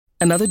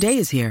Another day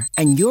is here,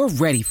 and you're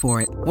ready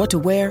for it. What to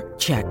wear?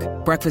 Check.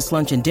 Breakfast,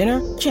 lunch, and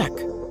dinner? Check.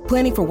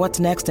 Planning for what's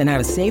next and how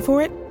to save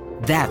for it?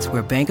 That's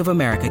where Bank of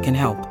America can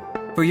help.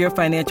 For your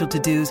financial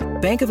to-dos,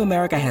 Bank of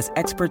America has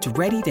experts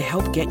ready to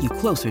help get you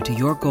closer to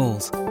your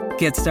goals.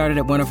 Get started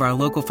at one of our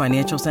local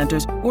financial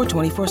centers or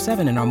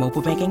 24/7 in our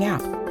mobile banking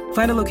app.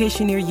 Find a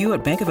location near you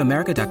at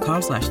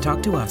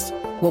bankofamerica.com/talktous.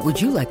 What would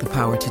you like the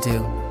power to do?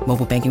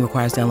 Mobile banking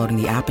requires downloading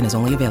the app and is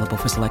only available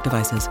for select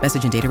devices.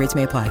 Message and data rates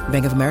may apply.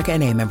 Bank of America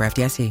N.A., member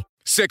FDIC.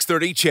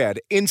 630 CHED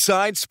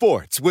Inside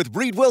Sports with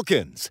Reed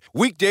Wilkins.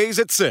 Weekdays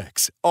at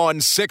 6 on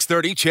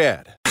 630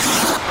 CHED.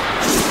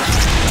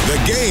 The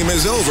game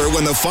is over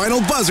when the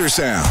final buzzer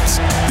sounds.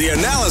 The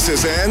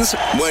analysis ends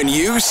when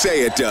you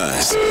say it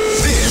does.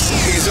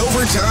 This is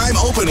Overtime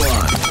Open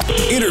Line.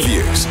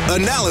 Interviews,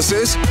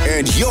 analysis,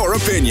 and your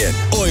opinion.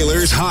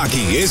 Oilers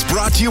hockey is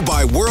brought to you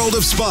by World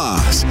of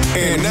Spas.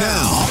 And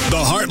now,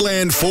 the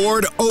Heartland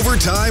Ford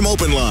Overtime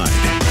Open Line.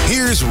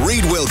 Here's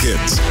Reed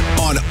Wilkins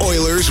on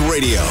Oilers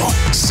Radio,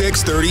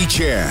 630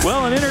 CHED.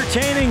 Well, an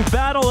entertaining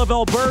Battle of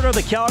Alberta.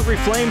 The Calgary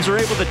Flames are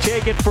able to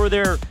take it for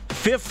their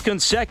fifth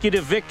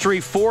consecutive victory,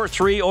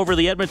 4-3 over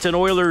the Edmonton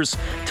Oilers.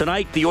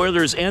 Tonight, the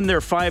Oilers end their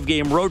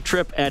 5-game road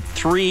trip at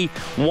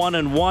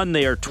 3-1-1.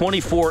 They are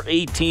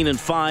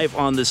 24-18-5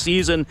 on the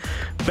season.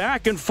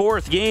 Back and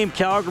forth game.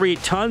 Calgary,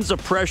 tons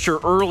of pressure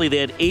early. They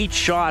had 8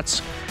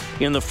 shots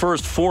in the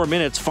first 4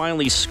 minutes,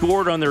 finally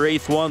scored on their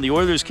 8th one. The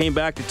Oilers came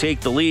back to take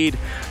the lead.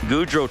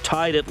 Gaudreau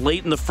tied it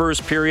late in the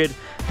first period.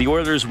 The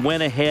Oilers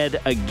went ahead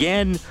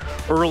again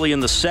early in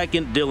the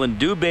second. Dylan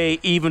Dubé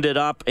evened it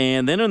up.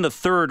 And then in the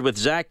third, with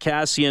Zach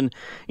Kassian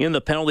in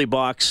the penalty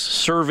box,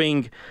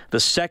 serving the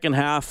second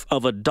half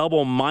of a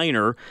double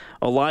minor,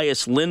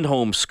 Elias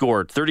Lindholm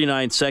scored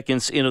 39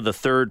 seconds into the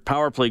third.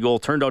 Power play goal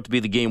turned out to be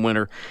the game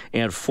winner,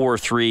 and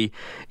 4-3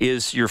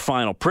 is your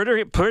final.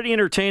 Pretty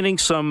entertaining.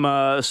 Some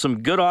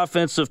good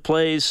offensive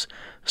plays.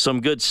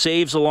 Some good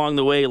saves along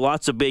the way,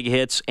 lots of big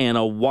hits, and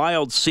a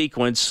wild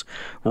sequence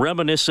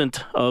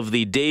reminiscent of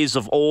the days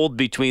of old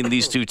between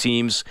these two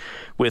teams,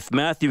 with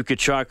Matthew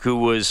Tkachuk, who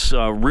was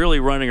really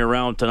running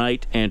around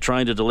tonight and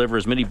trying to deliver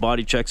as many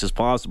body checks as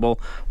possible,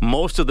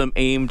 most of them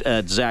aimed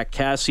at Zach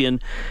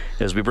Kassian.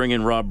 As we bring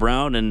in Rob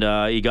Brown, and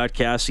he got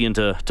Kassian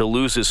to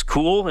lose his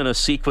cool in a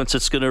sequence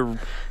that's going to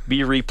be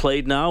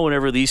replayed now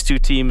whenever these two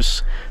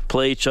teams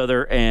play each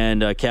other,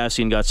 and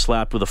Kassian got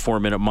slapped with a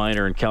 4-minute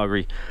minor, and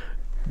Calgary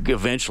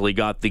eventually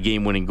got the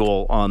game-winning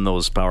goal on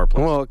those power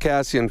plays. Well,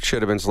 Kassian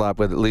should have been slapped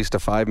with at least a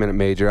 5-minute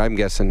major. I'm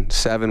guessing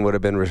 7 would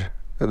have been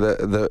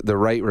the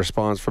right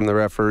response from the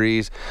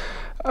referees.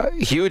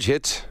 Huge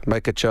hits by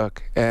Tkachuk,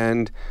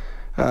 and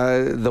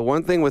the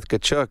one thing with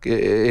Tkachuk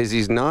is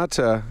he's not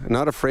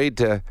afraid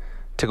to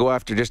go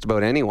after just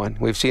about anyone.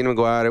 We've seen him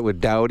go at it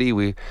with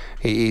Doughty.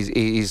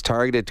 He's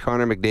targeted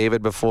Connor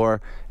McDavid before,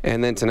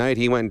 and then tonight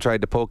he went and tried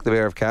to poke the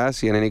bear of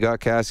Kassian, and he got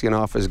Kassian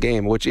off his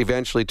game, which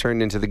eventually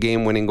turned into the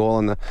game-winning goal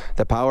on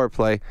the power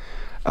play.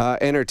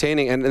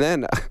 Entertaining. And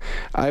then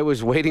I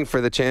was waiting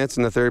for the chance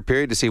in the third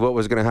period to see what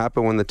was going to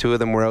happen when the two of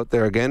them were out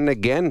there again. And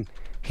again,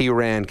 he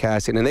ran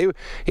Kassian, and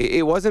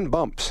it wasn't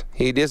bumps.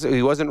 He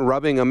wasn't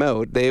rubbing them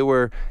out. They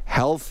were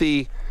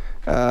healthy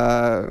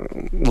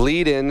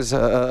lead-ins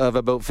of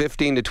about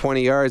 15 to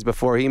 20 yards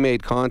before he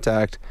made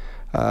contact.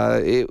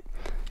 I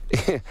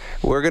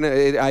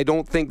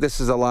don't think this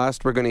is the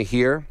last we're going to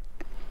hear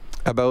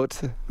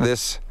about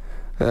this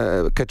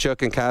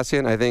Tkachuk and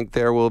Kassian. I think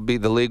the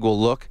league will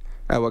look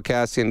at what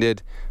Kassian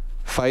did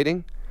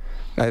fighting.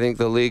 I think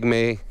the league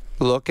may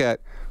look at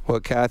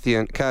what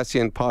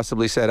Kassian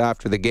possibly said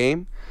after the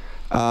game.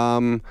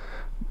 And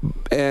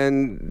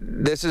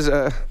this is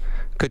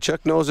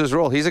Tkachuk knows his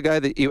role. He's a guy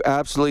that you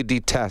absolutely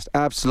detest,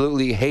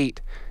 absolutely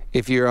hate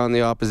if you're on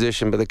the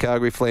opposition. But the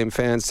Calgary Flame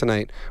fans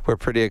tonight were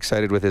pretty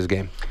excited with his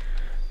game.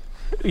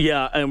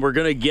 Yeah, and we're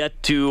going to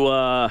get to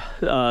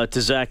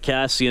Zach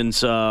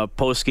Kassian's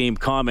post-game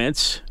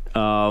comments.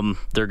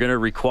 They're going to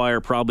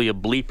require probably a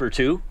bleep or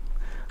two,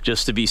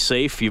 just to be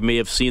safe. You may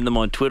have seen them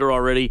on Twitter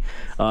already.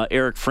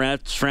 Eric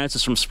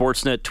Francis from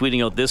Sportsnet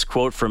tweeting out this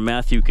quote from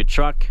Matthew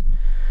Tkachuk.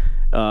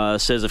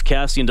 Says, if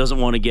Kassian doesn't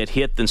want to get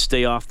hit, then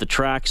stay off the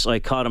tracks. I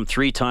caught him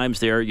 3 times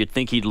there. You'd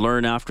think he'd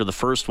learn after the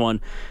first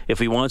one. If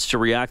he wants to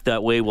react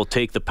that way, we'll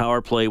take the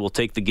power play, we'll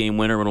take the game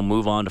winner, and we'll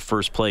move on to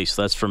first place.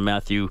 That's from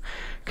Matthew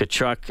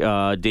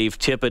Tkachuk. Dave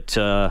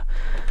Tippett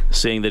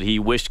saying that he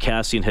wished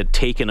Kassian had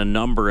taken a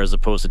number as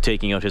opposed to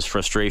taking out his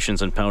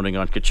frustrations and pounding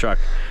on Tkachuk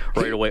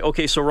right away.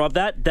 Okay, so Rob,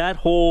 that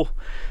whole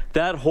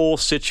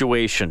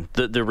situation,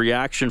 the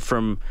reaction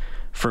from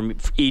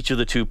each of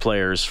the two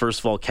players. First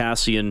of all,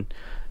 Kassian,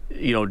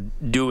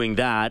 doing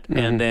that, mm-hmm.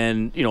 And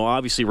then,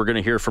 obviously we're going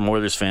to hear from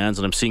Oilers fans,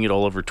 and I'm seeing it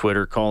all over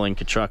Twitter, calling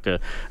Tkachuk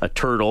a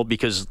turtle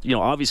because,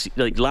 obviously,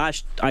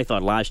 I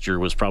thought last year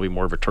was probably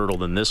more of a turtle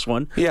than this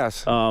one.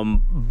 Yes.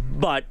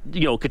 But,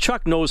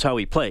 Tkachuk knows how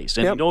he plays,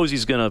 and He knows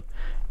he's going to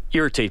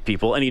irritate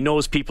people, and he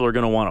knows people are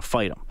going to want to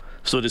fight him.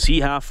 So does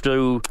he have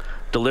to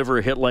deliver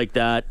a hit like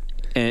that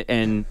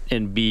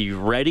and be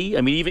ready?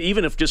 I mean,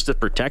 even if just to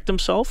protect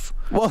himself?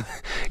 Well,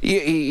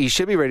 he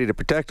should be ready to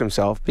protect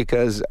himself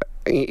because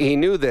he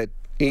knew that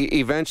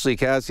eventually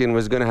Kassian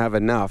was going to have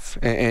enough,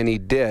 and he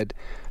did.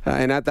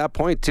 And at that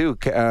point, too,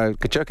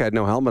 Tkachuk had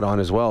no helmet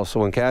on as well. So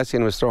when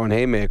Kassian was throwing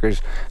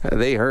haymakers,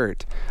 they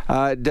hurt.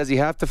 Does he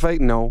have to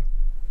fight? No,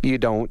 you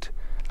don't.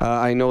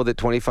 I know that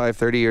 25,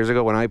 30 years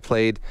ago when I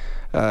played,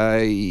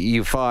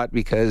 you fought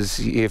because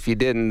if you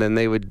didn't, then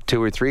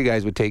two or three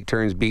guys would take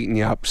turns beating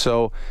you up.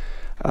 So,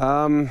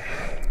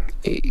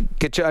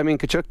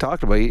 Tkachuk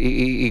talked about it.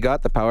 He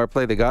got the power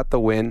play. They got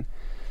the win.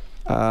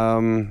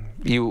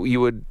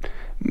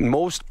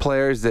 Most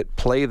players that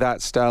play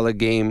that style of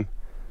game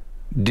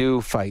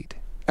do fight.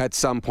 At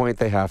some point,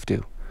 they have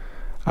to.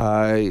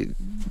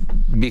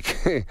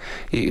 Because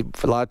a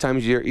lot of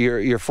times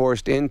you're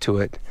forced into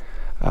it.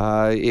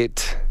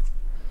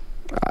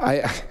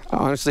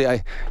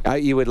 Honestly,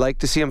 you would like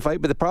to see him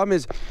fight, but the problem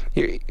is,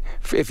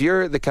 if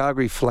you're the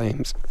Calgary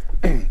Flames,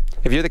 and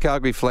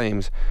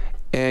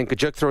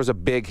Tkachuk throws a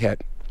big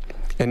hit,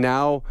 and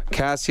now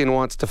Kassian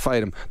wants to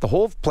fight him, the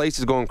whole place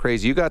is going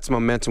crazy. You got some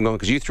momentum going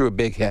because you threw a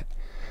big hit.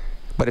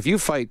 But if you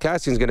fight,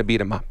 Kassian's going to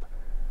beat him up.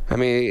 I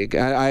mean,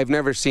 I've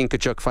never seen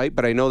Tkachuk fight,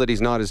 but I know that he's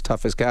not as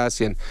tough as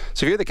Kassian.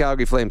 So if you're the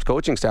Calgary Flames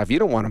coaching staff, you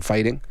don't want him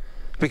fighting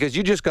because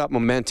you just got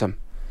momentum.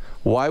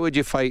 Why would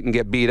you fight and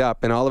get beat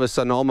up, and all of a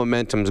sudden all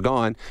momentum's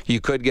gone?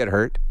 You could get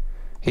hurt.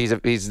 He's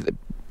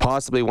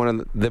possibly one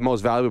of the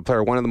most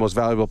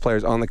valuable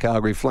players on the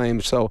Calgary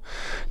Flames. So,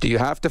 do you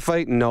have to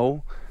fight?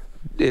 No.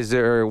 Was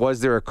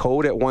there a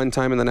code at one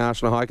time in the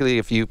National Hockey League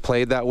if you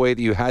played that way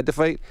that you had to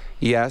fight?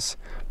 Yes,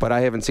 but I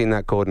haven't seen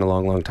that code in a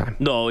long, long time.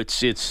 No,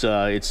 it's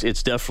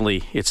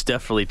definitely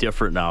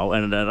different now,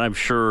 and I'm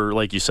sure,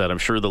 like you said, I'm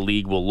sure the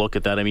league will look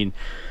at that. I mean,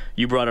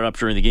 you brought it up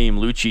during the game.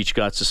 Lucic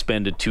got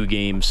suspended 2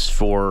 games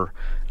for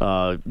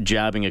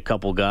jabbing a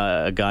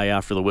guy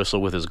after the whistle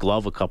with his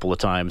glove a couple of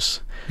times.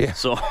 Yeah.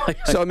 So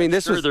I mean,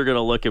 they're going to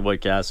look at what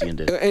Kassian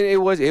did. And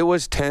it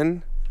was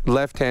 10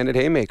 left-handed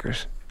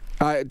haymakers.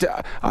 I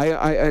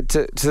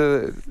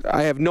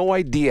have no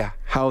idea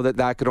how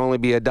that could only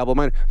be a double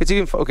minor. It's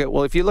even okay.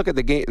 Well, if you look at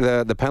the game,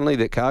 the penalty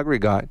that Calgary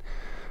got,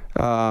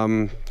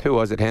 who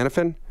was it?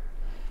 Hanifin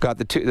got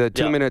the 2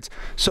 minutes.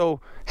 So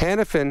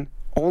Hanifin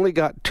only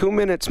got 2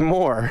 minutes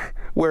more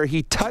where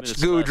he touched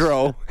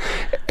Gaudreau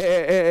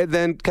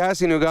than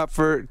Kassian, who got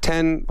for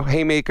 10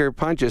 haymaker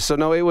punches. So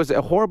no, it was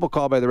a horrible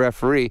call by the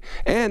referee,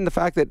 and the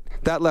fact that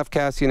left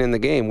Kassian in the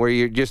game where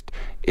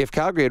if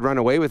Calgary had run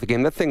away with the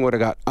game, that thing would have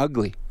got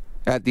ugly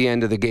at the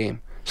end of the game.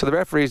 So the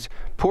referee's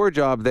poor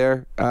job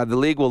there. The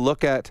league will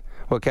look at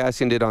what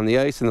Kassian did on the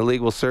ice, and the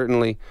league will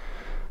certainly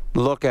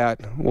look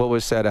at what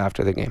was said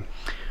after the game.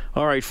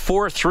 All right,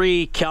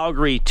 4-3,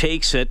 Calgary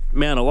takes it.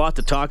 Man, a lot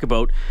to talk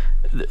about.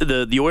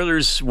 The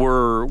Oilers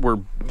were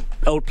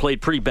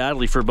outplayed pretty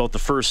badly for about the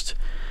first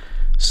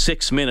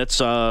 6 minutes.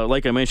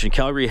 Like I mentioned,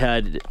 Calgary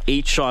had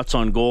 8 shots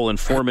on goal in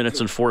 4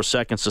 minutes and 4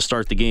 seconds to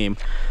start the game.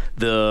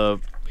 The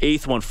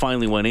 8th one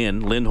finally went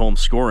in, Lindholm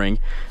scoring.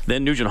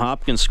 Then Nugent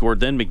Hopkins scored.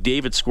 Then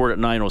McDavid scored at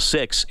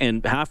 9:06.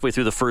 And halfway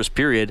through the first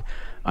period,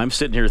 I'm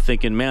sitting here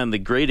thinking, man, the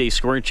grade A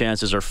scoring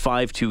chances are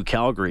 5-2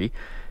 Calgary,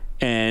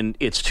 and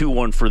it's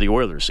 2-1 for the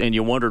Oilers. And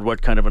you wondered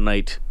what kind of a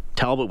night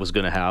Talbot was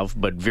going to have,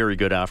 but very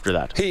good after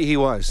that. He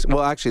was.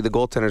 Well, actually, the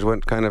goaltenders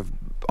went kind of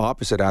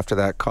opposite after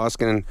that.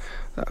 Koskinen,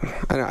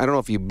 I don't know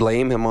if you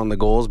blame him on the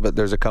goals, but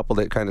there's a couple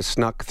that kind of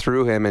snuck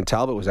through him, and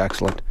Talbot was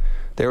excellent.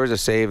 There was a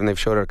save, and they've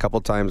showed it a couple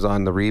times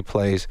on the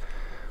replays,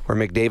 where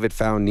McDavid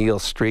found Neal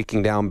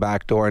streaking down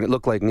back door, and it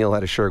looked like Neal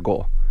had a sure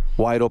goal.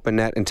 Wide open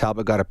net, and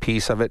Talbot got a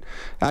piece of it.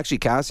 Actually,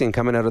 Kassian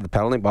coming out of the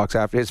penalty box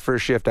after his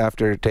first shift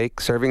after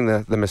serving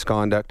the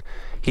misconduct,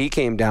 he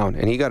came down,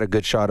 and he got a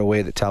good shot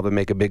away that Talbot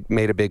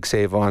made a big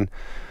save on.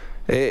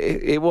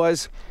 It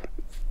was,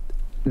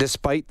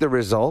 despite the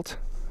result,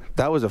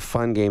 that was a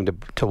fun game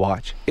to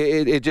watch.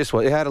 It just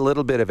was. It had a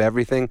little bit of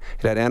everything.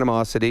 It had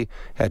animosity,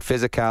 had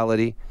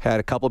physicality, had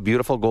a couple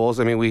beautiful goals.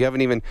 I mean, we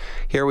haven't even,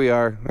 here we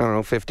are,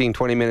 15,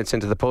 20 minutes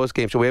into the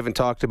postgame, so we haven't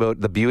talked about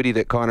the beauty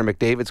that Connor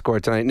McDavid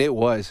scored tonight, and it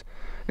was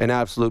an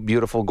absolute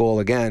beautiful goal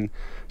again.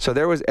 So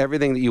there was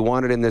everything that you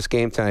wanted in this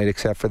game tonight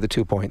except for the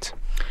 2 points.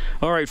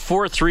 All right,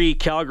 4-3,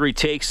 Calgary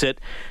takes it.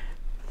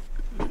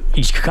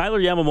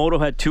 Kyler Yamamoto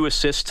had 2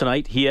 assists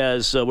tonight. He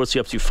has, what's he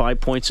up to,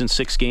 5 points in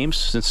 6 games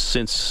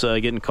since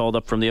getting called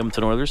up from the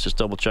Edmonton Oilers, just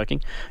double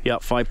checking. Yeah,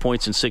 5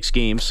 points in 6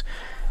 games.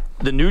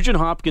 The Nugent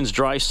Hopkins,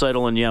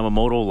 Draisaitl, and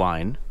Yamamoto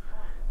line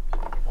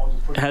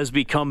has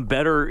become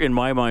better, in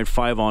my mind,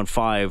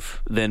 5-on-5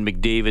 than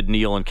McDavid,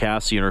 Neal, and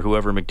Kassian, or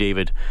whoever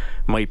McDavid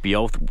might be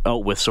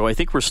out with. So I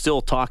think we're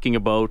still talking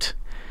about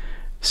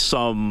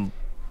some,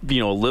 a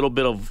little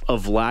bit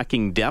of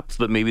lacking depth,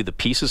 but maybe the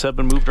pieces have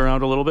been moved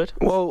around a little bit?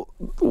 Well,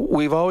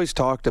 we've always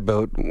talked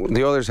about,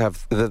 the Oilers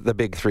have the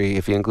big 3,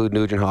 if you include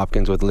Nugent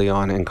Hopkins with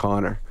Leon and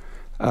Connor.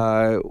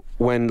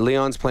 When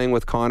Leon's playing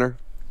with Connor,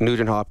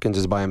 Nugent Hopkins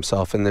is by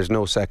himself, and there's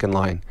no second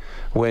line.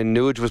 When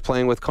Nuge was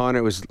playing with Connor,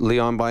 it was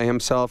Leon by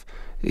himself.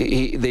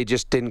 they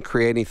just didn't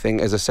create anything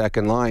as a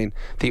second line.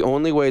 The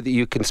only way that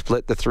you can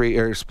split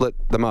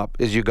them up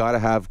is you got to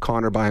have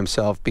Connor by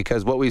himself,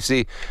 because what we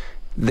see,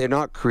 they're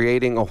not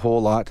creating a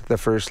whole lot, the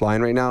first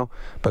line right now,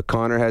 but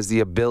Connor has the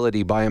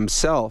ability by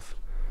himself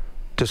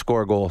to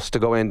score goals, to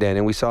go end-to-end.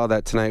 And we saw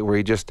that tonight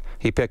where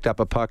he picked up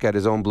a puck at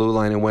his own blue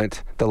line and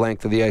went the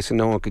length of the ice and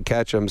no one could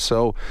catch him.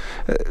 So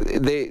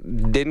they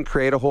didn't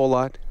create a whole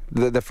lot,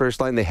 the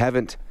first line. They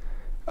haven't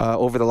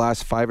over the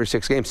last 5 or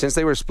 6 games. Since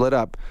they were split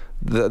up,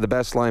 the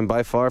best line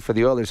by far for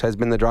the Oilers has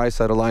been the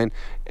Draisaitl line,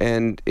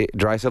 and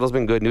Draisaitl's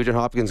been good. Nugent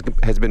Hopkins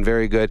has been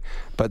very good,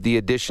 but the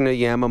addition of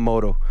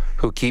Yamamoto,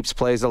 who keeps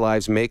plays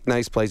alive, make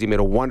nice plays. He made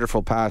a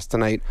wonderful pass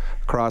tonight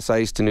cross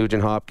ice to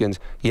Nugent Hopkins.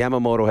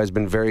 Yamamoto has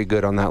been very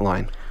good on that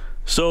line.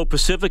 So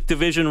Pacific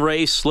Division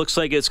race looks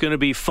like it's going to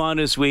be fun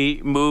as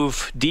we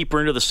move deeper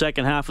into the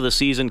second half of the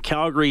season.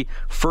 Calgary,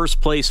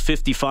 first place,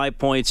 55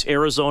 points.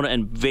 Arizona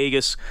and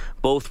Vegas,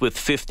 both with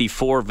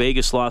 54.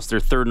 Vegas lost their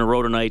third in a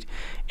row tonight.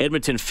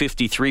 Edmonton,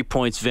 53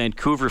 points.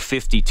 Vancouver,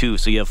 52.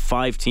 So you have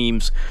 5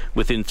 teams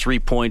within 3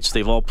 points.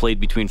 They've all played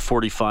between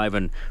 45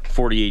 and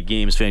 48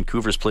 games.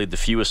 Vancouver's played the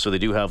fewest, so they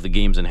do have the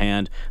games in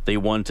hand. They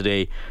won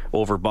today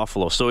over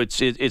Buffalo. So it's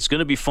going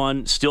to be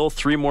fun. Still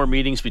 3 more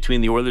meetings between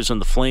the Oilers and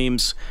the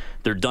Flames.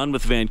 They're done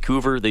with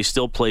Vancouver. They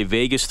still play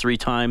Vegas 3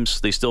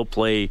 times. They still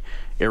play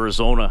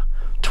Arizona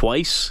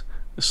twice.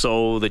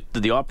 So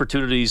the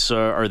opportunities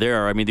are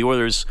there. I mean, the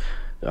Oilers,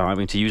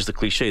 to use the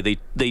cliche,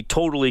 they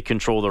totally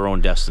control their own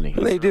destiny.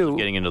 They do.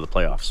 Getting into the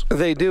playoffs.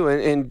 They do.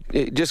 And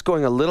just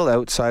going a little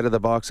outside of the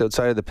box,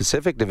 outside of the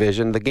Pacific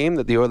Division, the game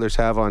that the Oilers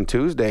have on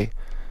Tuesday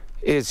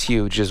is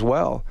huge as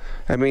well.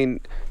 I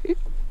mean,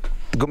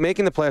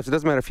 making the playoffs, it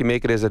doesn't matter if you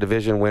make it as a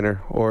division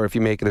winner or if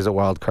you make it as a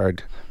wild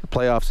card. The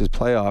playoffs is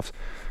playoffs.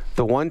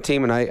 The one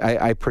team, and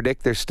I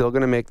predict they're still going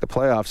to make the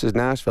playoffs, is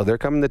Nashville. They're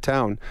coming to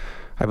town.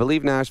 I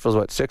believe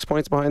Nashville's, 6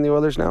 points behind the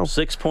Oilers now?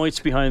 6 points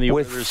behind the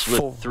Oilers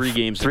with 3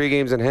 games. 3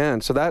 games in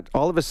hand. So that,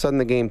 all of a sudden,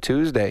 the game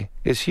Tuesday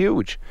is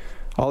huge.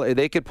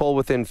 They could pull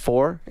within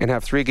 4 and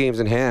have 3 games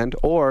in hand,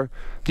 or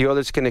the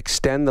Oilers can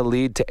extend the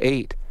lead to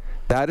 8.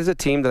 That is a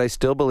team that I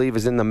still believe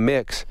is in the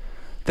mix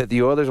that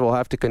the Oilers will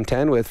have to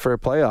contend with for a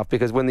playoff,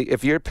 because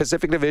if your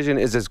Pacific Division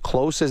is as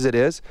close as it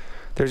is,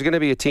 there's going to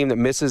be a team that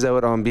misses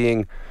out on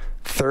being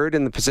third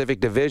in the Pacific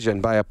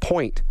Division by a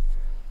point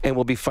and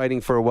will be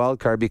fighting for a wild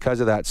card because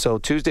of that. So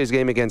Tuesday's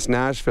game against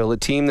Nashville, a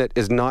team that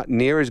is not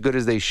near as good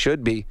as they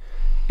should be,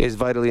 is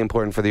vitally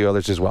important for the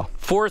Oilers as well.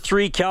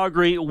 4-3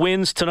 Calgary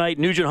wins tonight.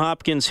 Nugent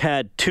Hopkins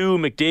had 2.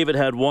 McDavid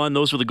had 1.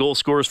 Those were the goal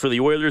scorers for the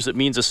Oilers. It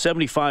means a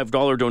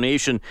 $75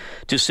 donation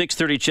to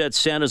 630 CHED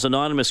Santa's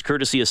Anonymous,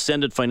 courtesy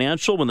Ascendant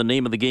Financial. When the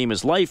name of the game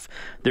is life,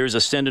 there's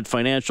Ascendant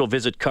Financial.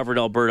 Visit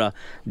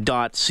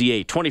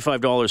coveredalberta.ca.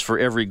 $25 for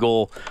every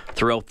goal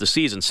throughout the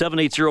season.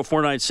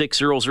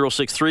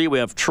 780-496-0063. We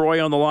have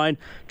Troy on the line.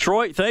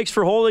 Troy, thanks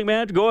for holding,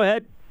 man. Go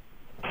ahead.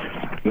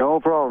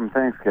 No problem.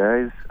 Thanks,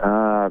 guys.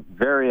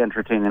 Very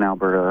entertaining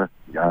Alberta,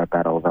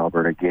 Battle of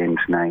Alberta game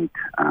tonight.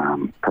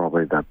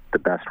 Probably the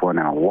best one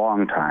in a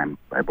long time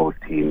by both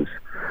teams.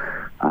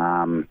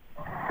 Tkachuk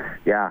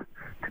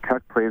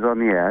plays on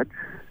the edge.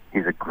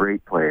 He's a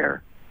great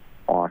player,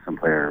 awesome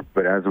player.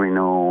 But as we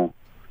know,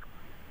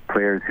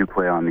 players who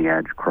play on the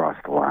edge cross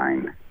the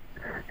line.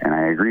 And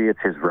I agree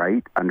it's his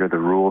right under the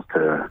rules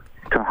to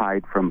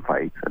hide from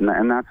fights,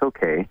 and that's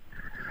okay.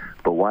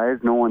 But why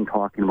is no one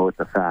talking about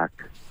the fact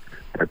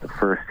that the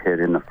first hit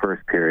in the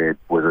first period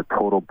was a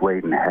total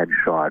blatant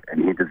headshot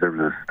and he deserves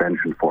a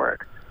suspension for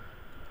it?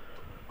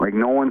 Like,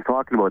 no one's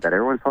talking about that.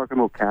 Everyone's talking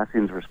about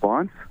Kassian's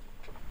response.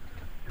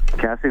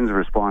 Kassian's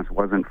response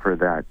wasn't for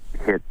that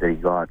hit that he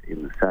got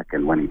in the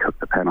second when he took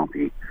the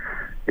penalty.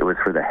 It was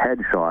for the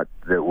headshot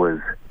that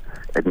was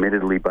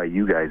admittedly by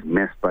you guys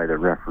missed by the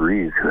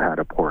referees who had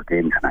a poor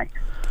game tonight.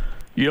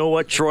 You know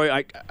what,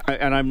 Troy?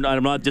 I'm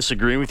not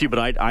disagreeing with you,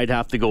 but I'd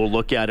have to go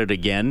look at it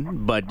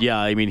again. But yeah,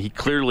 I mean, he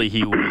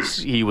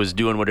was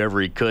doing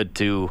whatever he could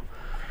to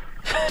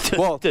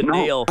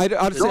nail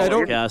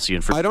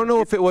Kassian. I don't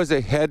know if it was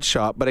a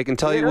headshot, but I can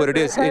tell you what it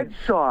is. I'm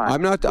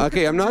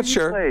not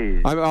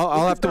sure.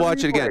 I'll have to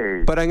watch it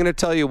again. But I'm going to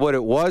tell you what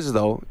it was,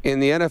 though. In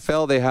the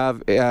NFL, they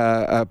have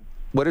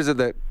what is it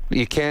that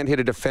you can't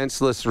hit a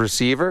defenseless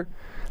receiver?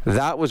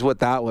 That was what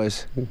that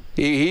was.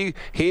 He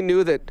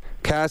knew that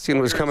Kassian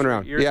was coming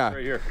around. Right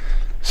here.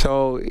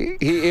 So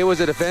it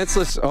was a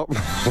defenseless. Oh,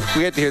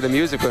 we get to hear the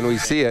music when we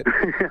see it.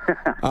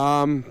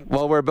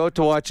 Well, we're about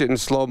to watch it in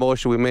slow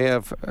motion. We may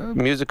have a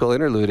musical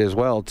interlude as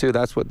well, too.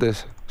 That's what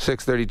this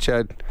 6:30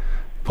 CHED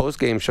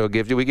post-game show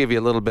gives you. We give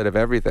you a little bit of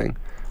everything.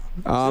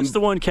 Is this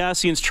the one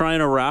Cassian's trying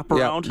to wrap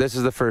around? Yeah, this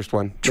is the first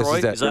one. Troy,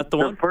 is that the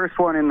one? The first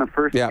one in the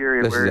first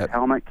period where his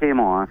helmet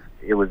came off.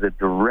 It was a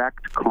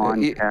direct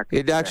contact.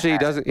 It actually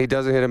he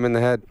doesn't hit him in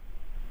the head.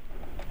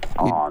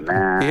 Oh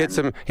man!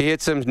 He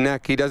hits some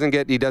neck. He doesn't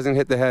hit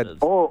the head.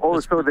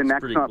 So the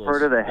neck's not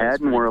part of the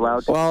head, and we're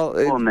allowed to pull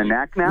in the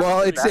neck now.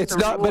 Well, it's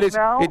not, but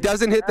it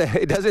doesn't hit the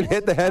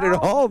head at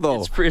all,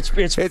 though.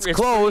 It's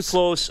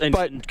close, and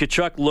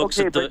Tkachuk looks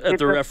at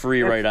the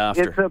referee right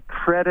after. It's a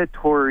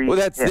predatory. Well,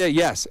 that's hit.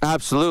 Yes,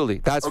 absolutely.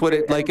 That's what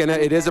it like, and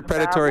it is a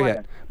predatory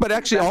hit. But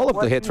actually, all of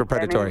the hits were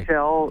predatory.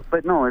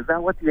 But no, is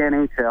that what the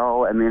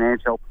NHL and the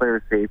NHL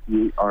player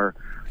safety are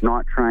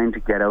not trying to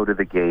get out of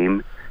the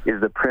game? Is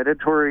the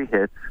predatory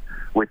hits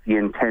with the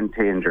intent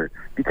to injure,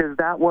 because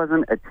that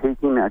wasn't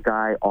taking a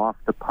guy off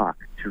the puck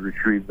to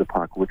retrieve the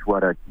puck, which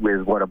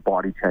is what a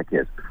body check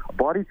is. A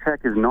body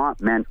check is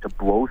not meant to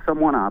blow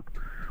someone up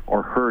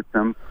or hurt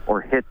them or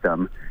hit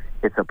them.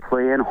 It's a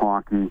play in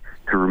hockey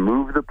to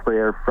remove the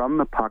player from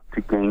the puck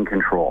to gain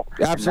control.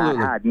 Absolutely.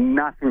 And that had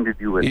nothing to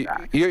do with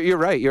that. You're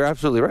right. You're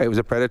absolutely right. It was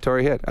a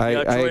predatory hit.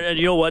 And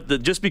you know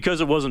what? Just because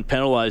it wasn't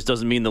penalized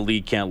doesn't mean the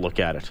league can't look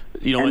at it.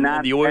 You know,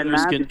 and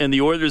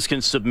the Oilers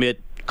can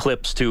submit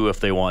clips too if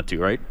they want to,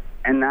 right?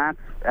 And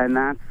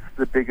that's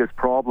the biggest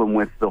problem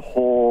with the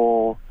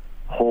whole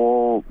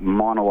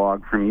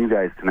monologue from you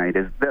guys tonight,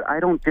 is that I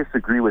don't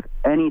disagree with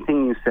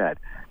anything you said.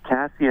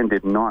 Kassian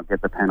did not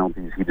get the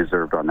penalties he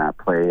deserved on that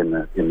play in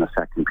the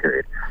second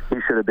period. He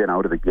should have been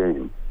out of the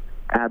game.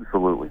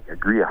 Absolutely.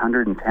 Agree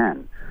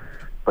 110.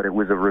 But it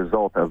was a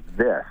result of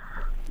this,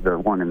 the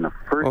one in the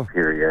first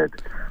period,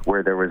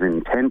 where there was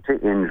intent to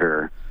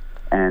injure,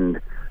 and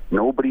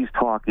nobody's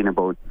talking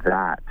about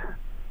that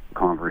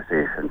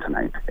conversation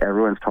tonight.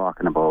 Everyone's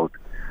talking about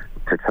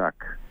Tkachuk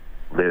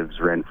lives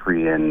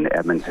rent-free in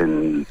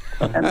Edmonton's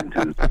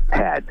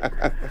head,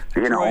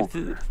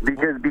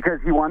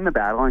 because he won the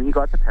battle and he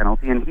got the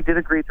penalty and he did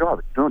a great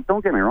job. Don't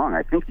get me wrong,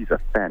 I think he's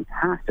a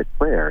fantastic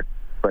player,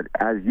 but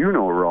as you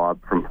know, Rob,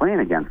 from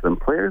playing against them,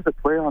 players that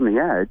play on the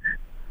edge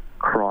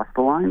cross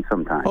the line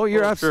sometimes. Oh,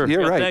 you're absolutely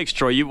right. Thanks,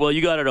 Troy.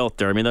 You got it out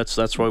there. I mean,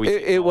 that's why we.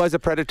 It was a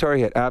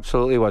predatory hit.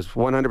 Absolutely was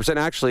 100%.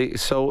 Actually,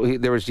 so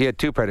he had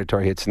 2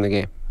 predatory hits in the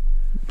game.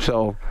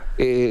 So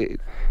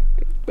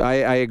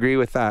I agree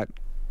with that.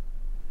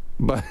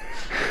 But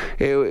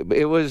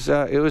it was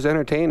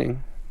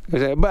entertaining.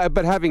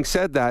 But having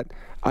said that,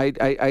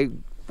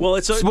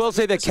 we'll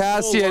say that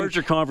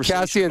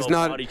Kassian's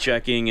not body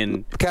checking,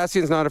 and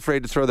Kassian's not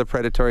afraid to throw the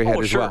predatory head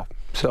as well.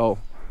 So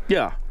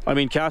yeah, I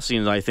mean,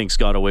 Kassian, I think,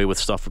 got away with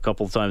stuff a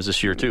couple of times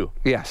this year too.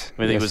 Yes,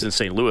 I think it was in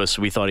St. Louis.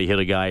 We thought he hit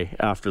a guy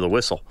after the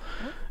whistle,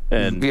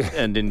 and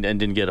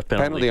didn't get a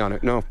penalty on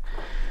it. No.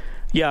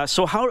 Yeah.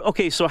 So how do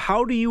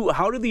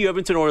the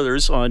Edmonton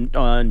Oilers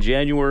on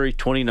January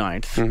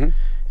 29th? Mm-hmm.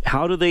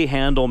 How do they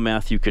handle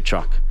Matthew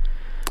Tkachuk?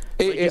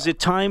 Is it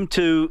time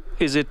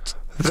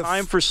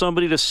for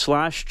somebody to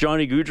slash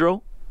Johnny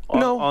Gaudreau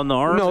on the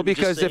arm? No,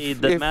 because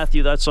if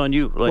Matthew, that's on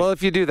you. Well,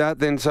 if you do that,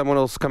 then someone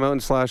else come out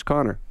and slash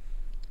Connor.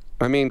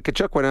 I mean,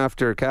 Tkachuk went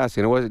after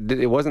Kassian.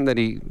 It wasn't that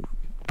he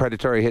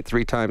predatory hit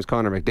 3 times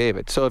Connor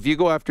McDavid. So if you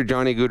go after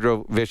Johnny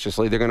Gaudreau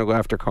viciously, they're going to go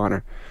after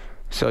Connor.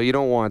 So you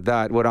don't want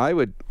that. What I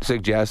would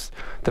suggest,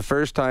 the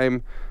first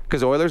time,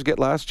 because Oilers get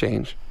last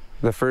change,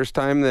 the first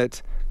time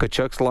that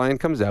Tkachuk's line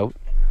comes out,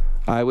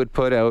 I would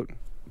put out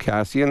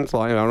Kassian's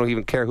line. I don't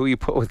even care who you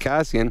put with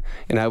Kassian,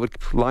 and I would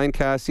line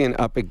Kassian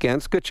up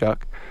against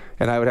Tkachuk,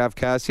 and I would have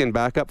Kassian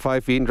back up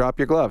 5 feet and drop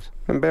your gloves.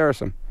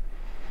 Embarrass him.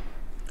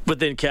 But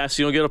then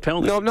Kassian will get a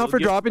penalty. No, not for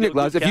dropping your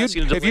gloves.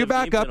 If you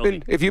back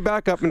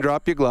up and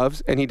drop your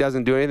gloves and he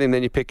doesn't do anything,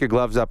 then you pick your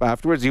gloves up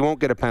afterwards, you won't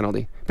get a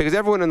penalty. Because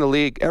everyone in the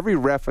league, every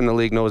ref in the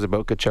league knows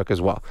about Tkachuk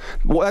as well.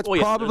 That's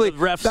probably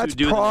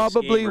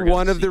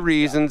one of the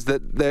reasons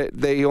that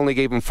they only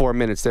gave him 4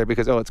 minutes there,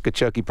 because it's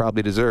Tkachuk, he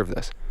probably deserved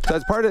this. So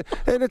that's part of,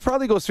 and it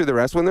probably goes through the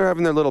rest when they're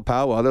having their little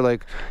powwow. They're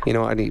like,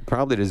 and he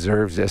probably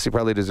deserves this. He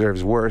probably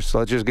deserves worse. So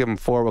let's just give him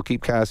 4. We'll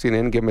keep Kassian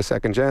in, give him a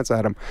second chance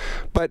at him.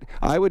 But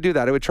I would do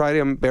that. I would try to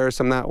embarrass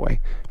him that way,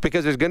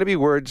 because there's going to be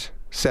words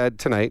said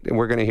tonight, and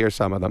we're going to hear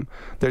some of them.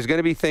 There's going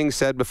to be things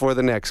said before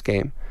the next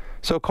game.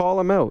 So call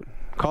him out.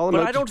 But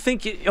I don't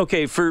think,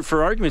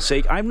 for argument's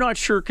sake, I'm not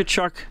sure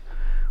Tkachuk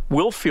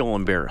will feel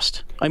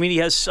embarrassed. I mean,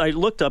 I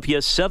looked up, he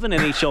has 7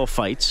 NHL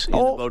fights in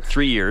about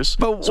 3 years.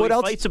 But so what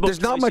else?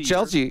 There's not much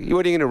else. What are you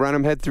going to run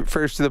him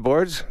first to the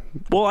boards?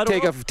 Well, I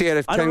don't know. Take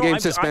a 10-game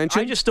suspension?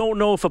 I just don't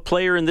know if a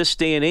player in this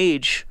day and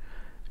age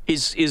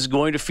is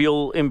going to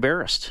feel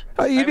embarrassed.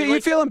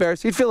 He'd feel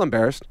embarrassed. He'd feel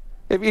embarrassed.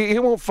 If he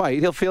won't fight,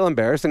 he'll feel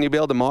embarrassed, and you'll be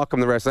able to mock him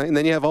the rest of the night. And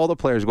then you have all the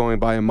players going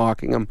by him,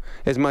 mocking him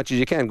as much as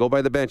you can. Go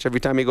by the bench every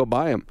time you go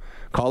by him.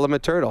 Call him a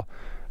turtle.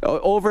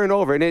 Over and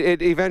over. And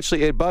it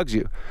eventually bugs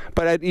you.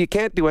 But you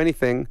can't do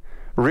anything,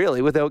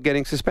 really, without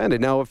getting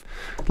suspended. Now, if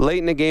late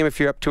in the game, if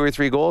you're up 2 or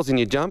 3 goals and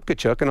you jump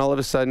Tkachuk, and all of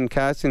a sudden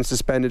Kassian's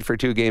suspended for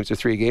 2 games or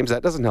 3 games,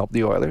 that doesn't help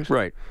the Oilers.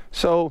 Right.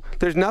 So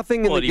there's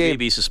nothing in the game. Well, he may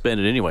be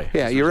suspended anyway.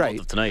 Yeah, you're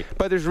right. Tonight.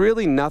 But there's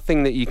really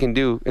nothing that you can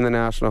do in the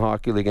National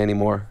Hockey League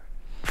anymore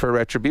for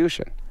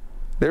retribution.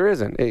 There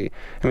isn't. I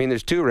mean,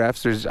 there's 2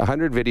 refs. There's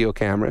 100 video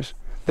cameras.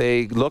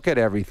 They look at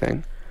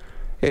everything.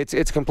 It's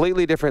a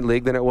completely different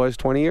league than it was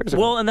 20 years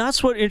ago. Well, and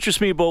that's what interests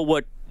me about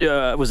what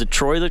was it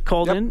Troy that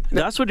called in? Yep.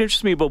 That's what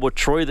interests me about what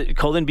Troy that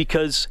called in,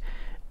 because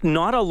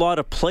not a lot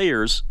of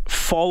players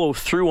follow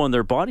through on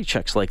their body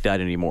checks like that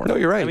anymore. No,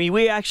 you're right. I mean,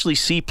 we actually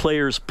see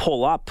players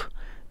pull up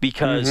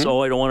because, I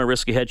don't want to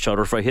risk a headshot,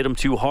 or if I hit him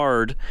too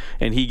hard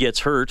and he gets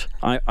hurt,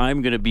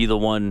 I'm going to be the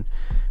one.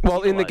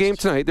 Well, in the game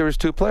tonight, there was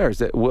 2 players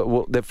that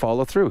that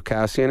follow through,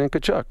 Kassian and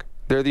Tkachuk.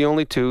 They're the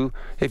only 2.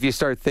 If you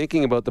start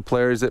thinking about the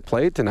players that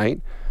played tonight,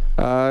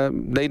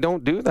 they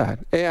don't do that.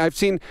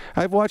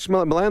 I've watched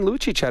Milan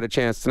Lucic had a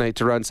chance tonight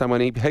to run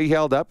someone. He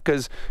held up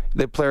because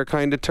the player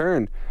kind of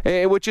turned,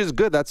 which is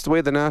good. That's the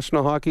way the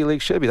National Hockey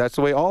League should be. That's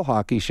the way all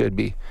hockey should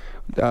be.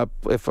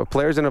 If a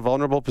player's in a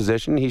vulnerable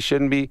position, he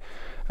shouldn't be.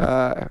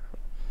 But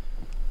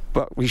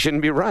he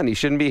shouldn't be run. He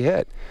shouldn't be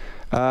hit.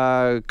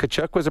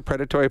 Tkachuk was a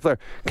predatory player.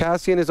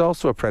 Kassian is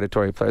also a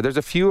predatory player. There's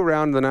a few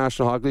around the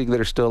National Hockey League that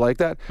are still like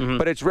that,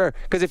 but it's rare.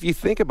 Because if you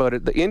think about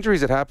it, the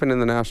injuries that happen in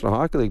the National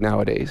Hockey League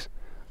nowadays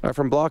are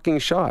from blocking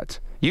shots.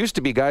 Used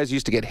to be guys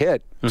used to get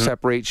hit,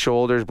 separate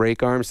shoulders,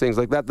 break arms, things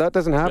like that. That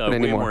doesn't happen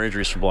anymore. Way more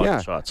injuries from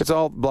blocking shots. It's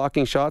all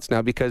blocking shots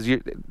now, because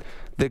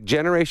the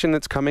generation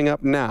that's coming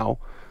up now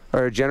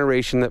are a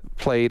generation that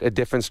played a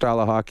different style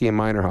of hockey in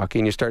minor hockey,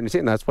 and you're starting to see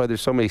it. And that's why there's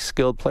so many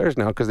skilled players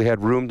now, because they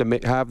had room to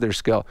have their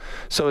skill.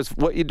 So it's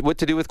what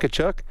to do with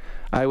Tkachuk.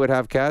 I would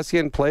have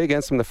Kassian play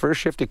against him the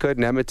first shift he could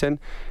in Edmonton,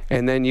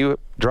 and then you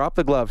drop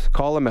the gloves,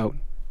 call him out,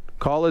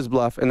 call his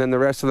bluff, and then the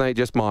rest of the night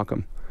just mock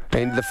him.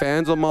 And the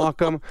fans will mock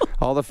him.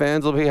 All the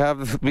fans will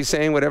be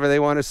saying whatever they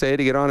want to say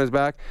to get on his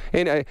back.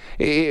 And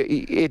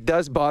it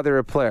does bother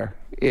a player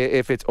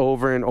if it's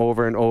over and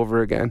over and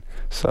over again.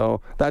 So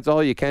that's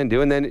all you can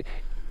do. And then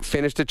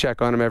finish the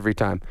check on him every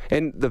time.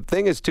 And the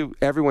thing is, too,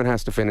 everyone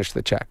has to finish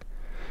the check.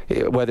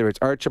 Whether it's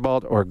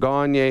Archibald or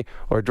Gagner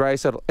or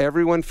Draisaitl,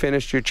 everyone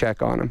finished your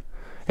check on him.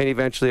 And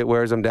eventually it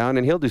wears him down,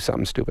 and he'll do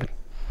something stupid.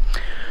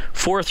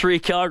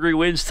 4-3 Calgary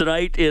wins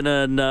tonight in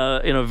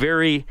a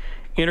very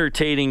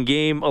entertaining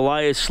game.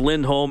 Elias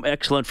Lindholm,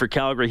 excellent for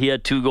Calgary. He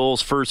had 2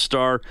 goals, first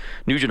star.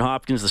 Nugent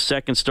Hopkins, the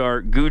second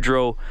star.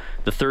 Goudreau,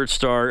 the third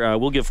star.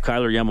 We'll give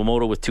Kyler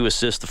Yamamoto with 2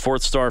 assists. The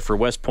fourth star for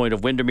West Point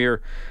of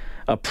Windermere.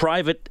 A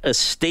private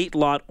estate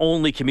lot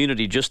only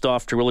community just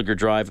off Terwilliger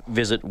Drive.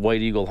 Visit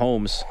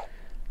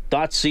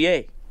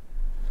whiteeaglehomes.ca.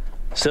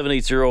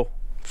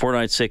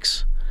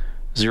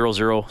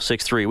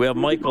 780-496-0063. We have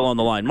Michael on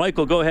the line.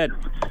 Michael, go ahead.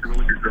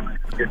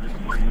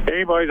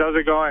 Hey, boys. How's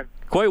it going?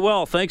 Quite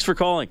well. Thanks for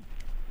calling.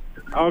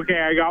 Okay,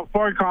 I got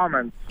 4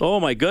 comments.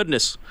 Oh, my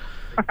goodness.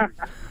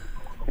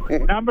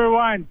 Number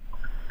 1,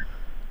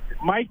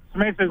 Mike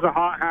Smith is a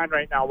hot hand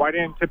right now. Why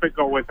didn't Tippett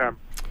go with him?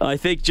 I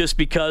think just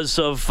because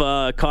of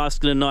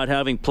Koskinen not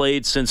having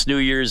played since New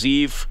Year's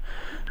Eve.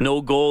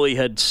 No goalie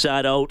had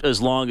sat out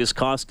as long as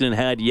Koskinen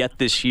had yet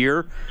this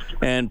year.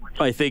 And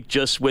I think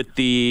just with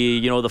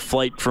the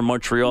flight from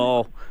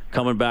Montreal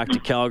coming back to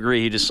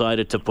Calgary, he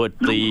decided to put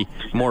the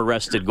more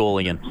rested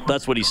goalie in.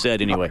 That's what he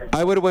said anyway.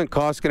 I would have went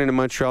Koskinen to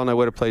Montreal, and I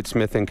would have played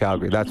Smith in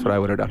Calgary. That's what I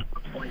would have done.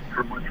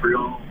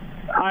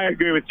 I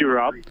agree with you,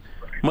 Rob.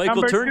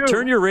 Michael,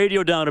 turn your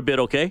radio down a bit,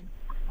 okay?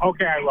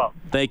 Okay, I will.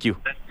 Thank you.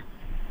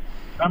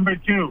 Number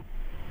 2,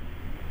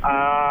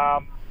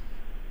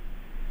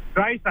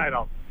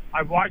 Draisaitl.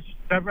 I've watched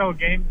several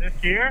games this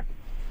year,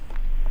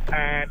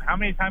 and how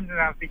many times did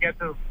I have to get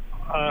to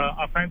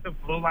offensive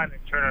blue line and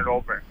turn it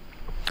over?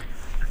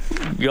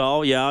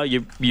 Oh, yeah,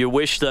 you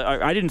wish that...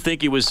 I didn't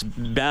think he was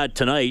bad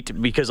tonight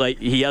because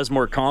he has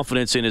more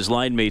confidence in his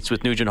line mates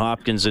with Nugent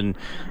Hopkins and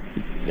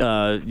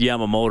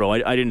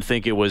Yamamoto. I didn't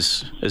think it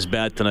was as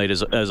bad tonight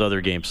as other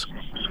games.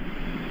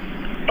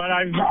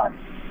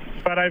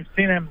 But I've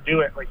seen him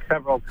do it like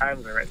several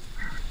times already.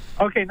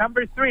 Okay,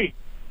 number 3,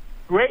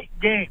 great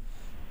game.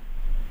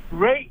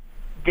 Great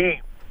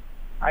game.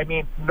 I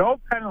mean, no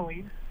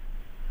penalties.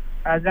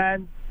 And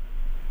then,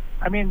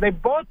 they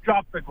both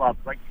dropped the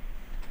gloves. Like,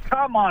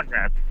 come on,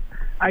 refs.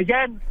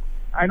 Again,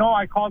 I know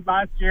I called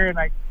last year and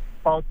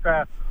about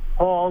the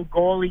whole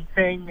goalie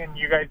thing, and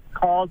you guys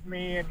called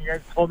me and you guys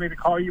told me to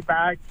call you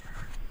back.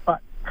 But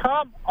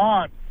come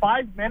on,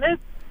 5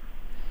 minutes?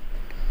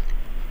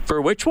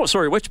 For which one?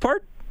 Sorry, which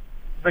part?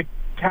 The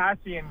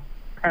Kassian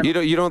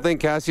penalty. You don't think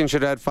Kassian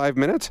should have had 5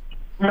 minutes?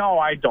 No,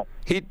 I don't.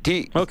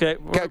 Okay.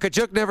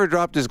 Tkachuk never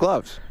dropped his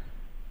gloves.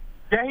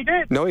 Yeah, he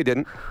did. No, he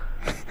didn't.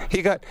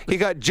 He got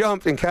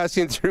jumped, and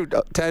Kassian threw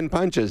 10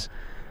 punches.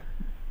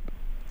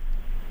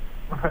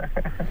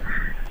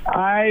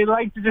 I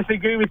like to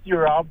disagree with you,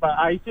 Rob, but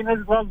I seen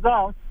his gloves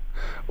off.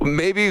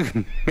 Maybe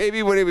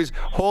when he was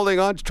holding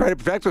on to try to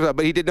protect himself,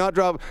 but he did not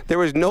drop. There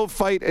was no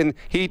fight, and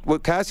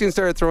Kassian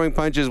started throwing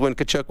punches when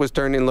Tkachuk was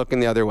turning and looking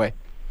the other way.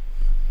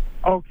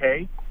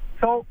 Okay.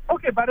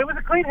 But it was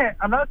a clean hit.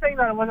 I'm not saying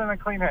that it wasn't a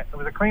clean hit. It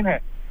was a clean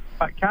hit.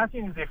 But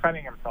Kassian is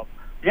defending himself.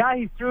 Yeah,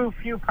 he threw a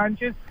few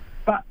punches,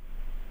 but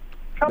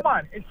come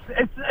on, it's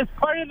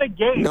part of the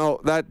game. No,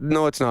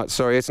 it's not.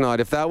 Sorry, it's not.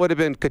 If that would have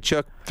been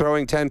Tkachuk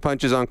throwing 10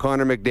 punches on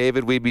Connor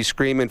McDavid, we'd be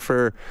screaming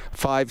for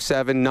 5,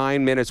 7, 9 minutes,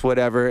 9 minutes,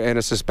 whatever, and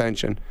a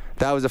suspension.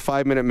 That was a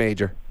 5-minute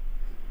major.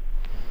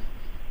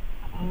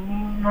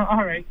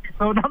 All right.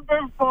 So number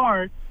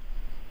 4,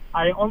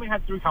 I only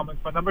had 3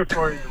 comments, but number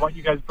 4 is what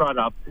you guys brought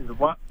up, is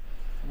what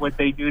would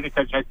they do to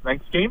Tkachuk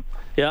next game?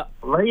 Yeah.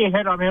 Lay a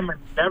hit on him and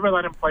never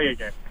let him play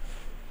again.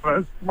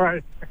 That's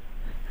smart.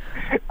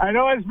 I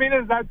know as mean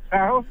as that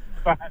sounds,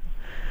 but...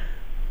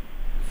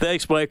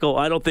 Thanks, Michael.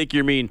 I don't think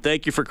you're mean.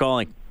 Thank you for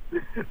calling.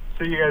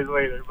 See you guys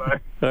later. Bye.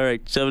 All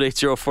right,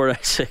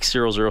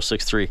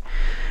 780-496-0063.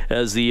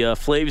 As the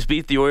Flames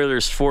beat the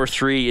Oilers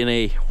 4-3 in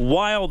a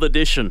wild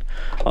edition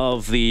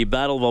of the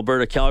Battle of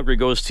Alberta. Calgary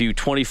goes to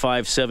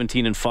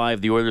 25-17-5.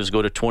 The Oilers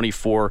go to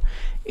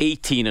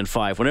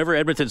 24-18-5. Whenever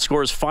Edmonton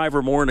scores 5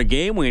 or more in a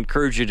game, we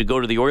encourage you to go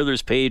to the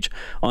Oilers page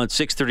on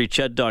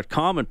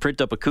 630ched.com and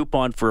print up a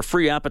coupon for a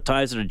free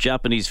appetizer at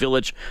Japanese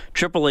Village.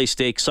 AAA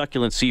steak,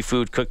 succulent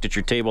seafood cooked at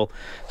your table.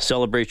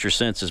 Celebrate your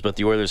senses, but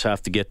the Oilers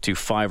have to get to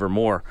 5 or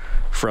more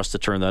for us to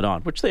turn that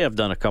on, which they have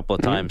done a couple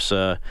of times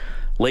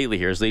lately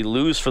here. As they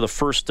lose for the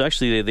first,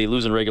 actually they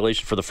lose in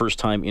regulation for the first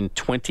time in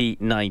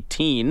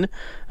 2019,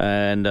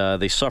 and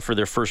they suffer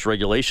their first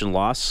regulation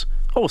loss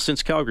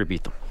since Calgary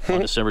beat them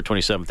on December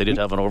 27th. They did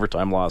have an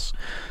overtime loss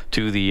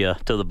to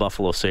the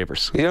Buffalo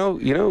Sabres. You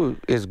know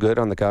is good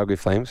on the Calgary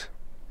Flames?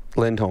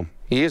 Lindholm.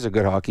 He is a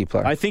good hockey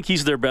player. I think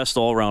he's their best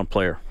all-around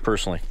player,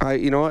 personally.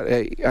 You know what?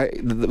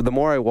 The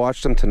more I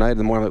watched him tonight,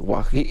 the more I'm like,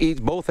 wow, he's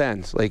both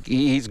ends. Like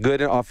he's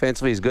good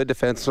offensively, he's good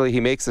defensively.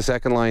 He makes the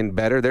second line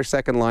better. Their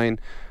second line,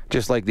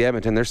 just like the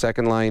Edmonton, their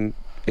second line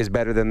is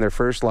better than their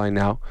first line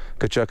now.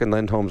 Tkachuk and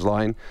Lindholm's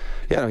line.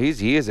 Yeah,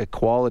 he is a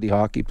quality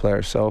hockey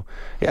player. So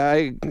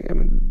yeah,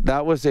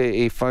 that was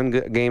a fun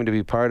game to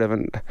be part of,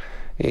 and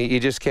you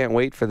just can't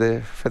wait for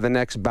the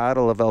next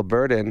Battle of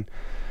Alberta. And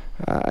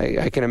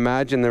I can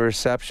imagine the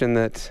reception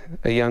that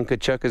a young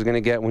Tkachuk is going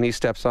to get when he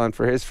steps on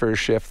for his first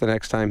shift the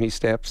next time he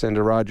steps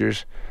into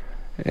Rogers.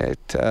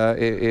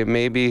 It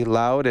may be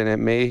loud,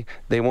 and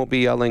they won't be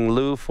yelling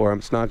Lou for him.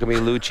 It's not going to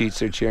be Lou Cheats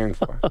they're cheering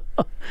for.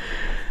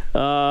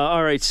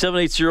 All right,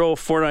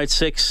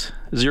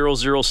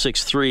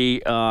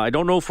 780-496-0063. I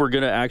don't know if we're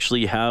going to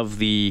actually have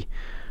the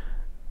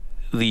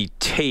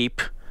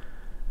tape,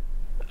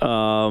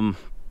 but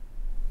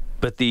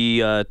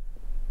the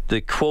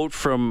quote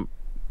from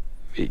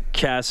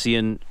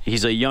Cassian,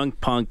 he's a young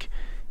punk,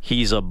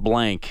 he's a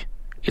blank.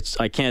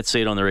 I can't say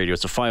it on the radio.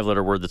 It's a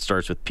 5-letter word that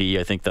starts with P.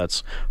 I think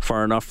that's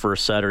far enough for a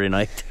Saturday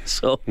night.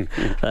 So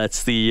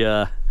that's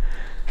the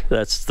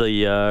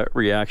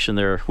reaction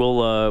there.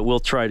 We'll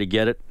try to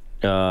get it,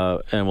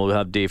 and we'll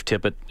have Dave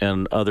Tippett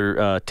and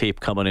other tape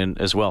coming in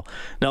as well.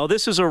 Now,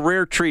 this is a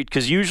rare treat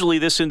because usually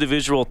this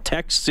individual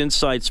texts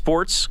Inside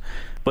Sports,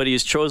 but he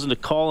has chosen to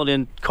call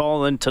in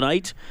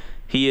tonight.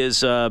 He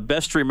is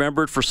best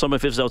remembered for some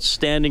of his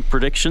outstanding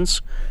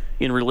predictions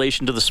in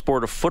relation to the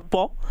sport of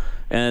football,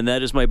 and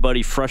that is my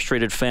buddy,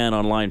 Frustrated Fan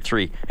on line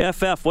 3.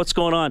 FF, what's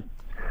going on?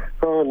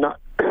 Oh, not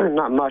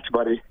much,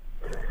 buddy.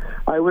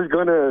 I was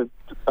going to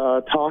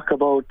talk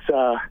about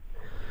the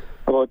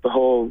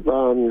whole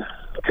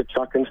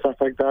Tkachuk and stuff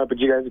like that, but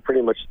you guys have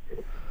pretty much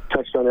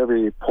touched on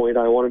every point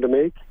I wanted to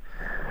make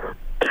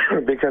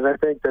because I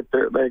think that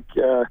they're like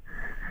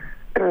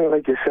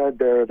you said,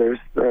 there's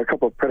a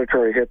couple of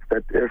predatory hits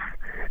that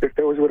if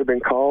those would have been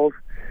called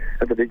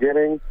at the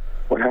beginning,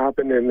 what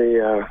happened in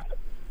the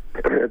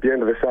at the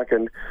end of the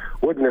second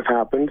wouldn't have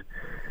happened.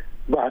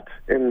 But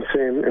in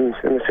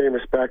the same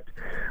respect,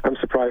 I'm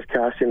surprised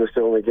Cassian was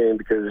still in the game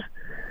because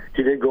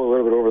he did go a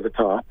little bit over the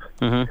top.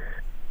 Mm-hmm.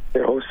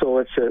 So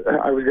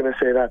I was going to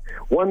say that.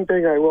 One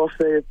thing I will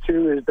say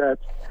too is that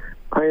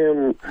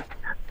I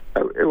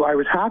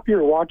was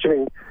happier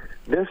watching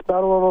this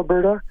Battle of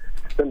Alberta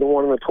than the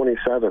one on the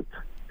 27th.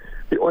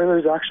 The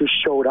Oilers actually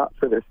showed up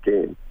for this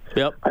game.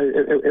 Yep.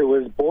 It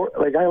was boring.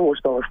 Like I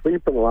almost fell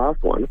asleep in the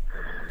last one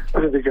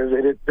because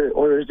the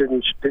Oilers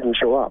didn't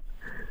show up.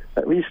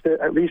 At least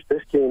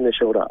this game they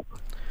showed up.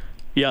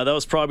 Yeah, that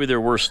was probably their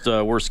worst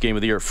game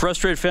of the year.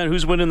 Frustrated Fan,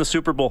 who's winning the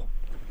Super Bowl?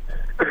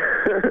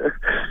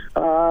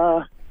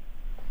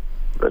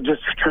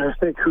 Just trying to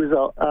think who's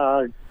out.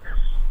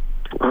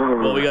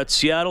 Well, we got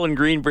Seattle and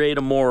Green Bay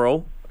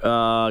tomorrow,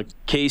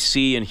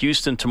 KC and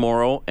Houston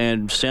tomorrow,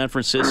 and San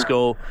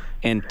Francisco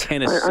and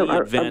Tennessee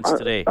advance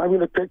today. I'm going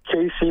to pick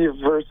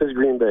KC versus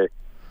Green Bay.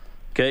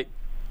 Okay.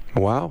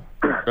 Wow.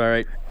 All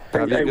right.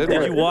 Did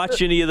you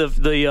watch any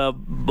of the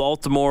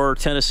Baltimore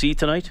Tennessee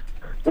tonight?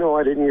 No,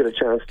 I didn't get a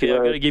chance to. Okay,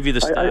 I'm going to give you the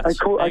stats.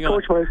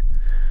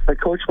 I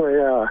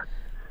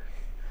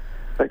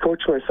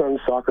coach my son's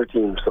soccer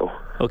team, so.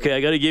 Okay,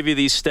 I got to give you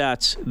these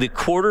stats. The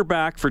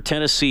quarterback for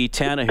Tennessee,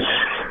 Tannehill,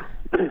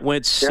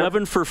 went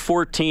 7 for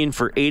 14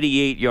 for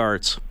 88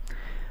 yards.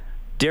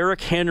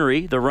 Derrick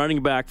Henry, the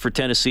running back for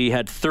Tennessee,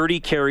 had 30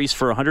 carries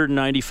for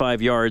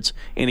 195 yards,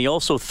 and he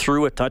also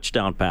threw a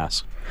touchdown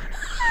pass.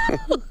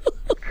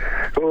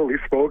 Holy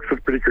smokes,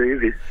 that's pretty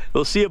crazy.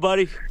 We'll see you,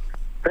 buddy.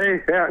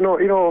 Hey, yeah, no,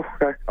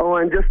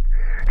 and just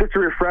to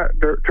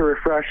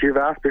refresh, you've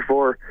asked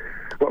before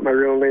what my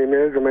real name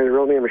is, and my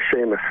real name is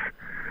Seamus.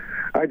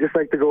 I just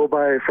like to go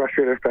by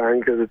frustrated fan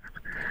because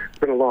it's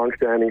been a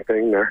long-standing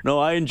thing there. No,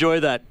 I enjoy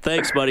that.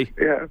 Thanks, buddy.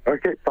 Yeah.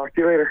 Okay. Talk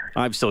to you later.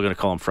 I'm still going to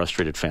call him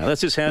frustrated fan.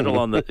 That's his handle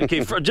on the. Okay,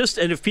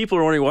 and if people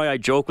are wondering why I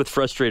joke with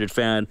frustrated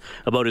fan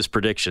about his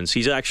predictions,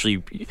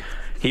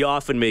 he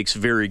often makes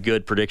very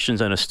good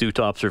predictions and astute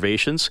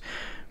observations.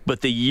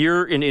 But the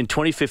year in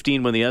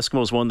 2015 when the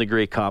Eskimos won the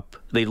Grey Cup,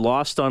 they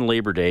lost on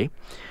Labor Day.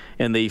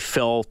 And they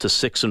fell to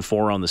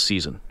 6-4 on the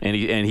season. And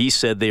he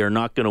said they are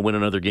not going to win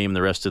another game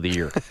the rest of the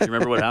year. Do you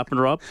remember what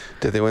happened, Rob?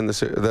 Did they win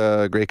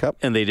the Grey Cup?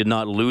 And they did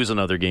not lose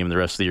another game the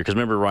rest of the year. Because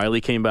remember, Riley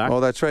came back?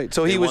 Oh, that's right.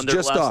 So he was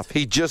just off.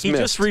 He just missed. He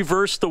just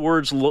reversed the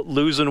words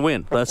lose and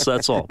win.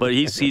 That's all. But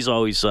he's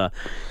always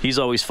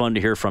fun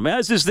to hear from.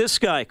 As is this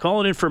guy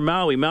calling in from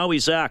Maui. Maui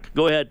Zach.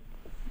 Go ahead.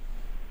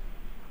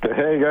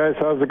 Hey, guys.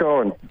 How's it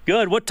going?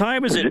 Good. What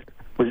time is it?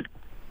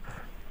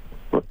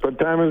 What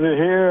time is it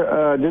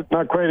here? Just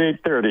not quite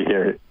 8:30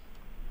 here.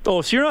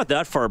 Oh, so you're not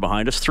that far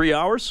behind us. 3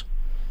 hours?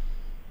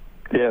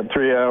 Yeah,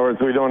 3 hours.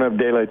 We don't have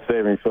daylight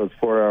saving, so it's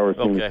 4 hours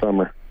in the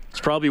summer. It's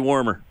probably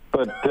warmer.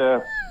 But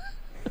I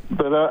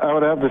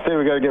would have to say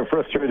we got to get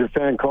frustrated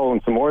fan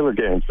calling some Oiler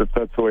games. But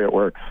that's the way it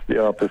works.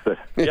 The opposite.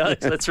 Yeah,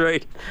 that's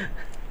right.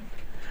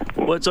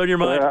 What's on your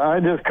mind?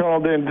 I just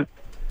called in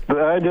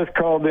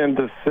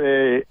to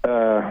say,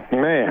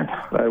 man,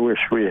 I wish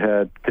we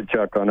had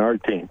Tkachuk on our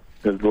team.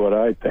 Is what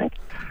I think.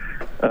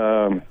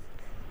 I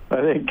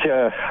think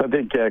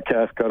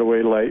Cass got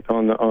away light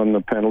on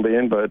the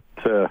penalty but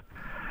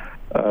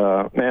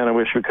man, I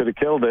wish we could have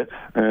killed it,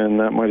 and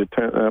that might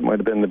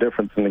have been the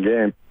difference in the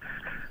game.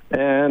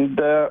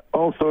 And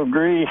also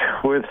agree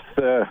with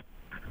that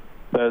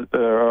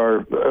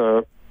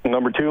our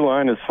number 2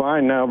 line is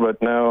fine now,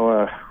 but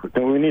now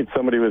we need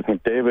somebody with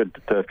McDavid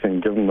that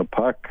can give him the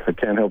puck. I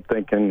can't help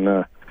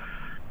thinking.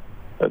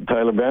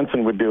 Tyler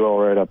Benson would do all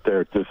right up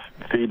there, just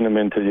feeding him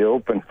into the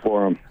open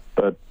for him.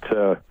 But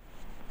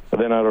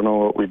then I don't know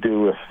what we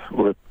do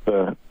with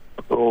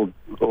old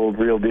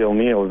real deal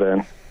Neil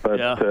then. But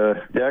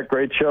yeah,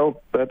 great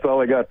show. That's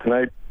all I got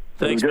tonight.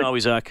 Thanks,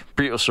 Maui Zach.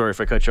 Sorry if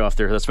I cut you off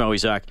there. That's Maui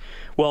Zach.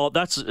 Well,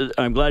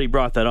 I'm glad he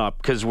brought that up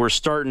because we're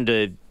starting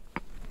to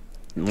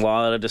a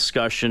lot of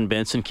discussion.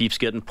 Benson keeps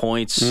getting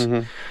points.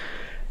 Mm-hmm.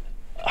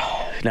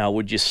 Now,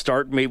 would you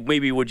start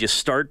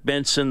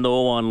Benson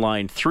though on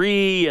line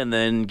 3 and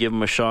then give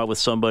him a shot with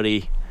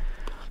somebody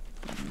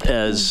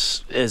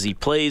as he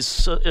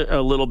plays a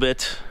little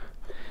bit?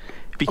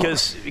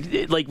 Because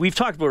like we've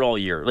talked about all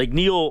year, like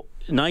Neil,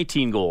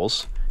 19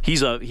 goals.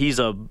 He's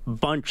a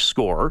bunch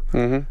scorer,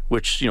 mm-hmm.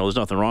 which there's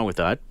nothing wrong with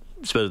that.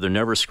 It's better than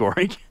never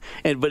scoring.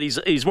 But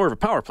he's more of a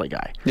power play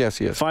guy. Yes,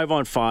 he is.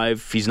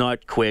 5-on-5. He's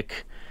not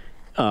quick.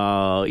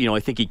 I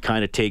think he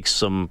kind of takes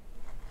some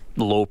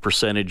low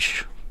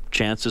percentage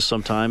chances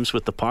sometimes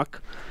with the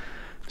puck.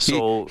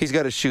 So he's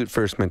got to shoot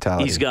first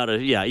mentality. He's got to,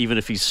 even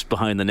if he's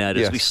behind the net,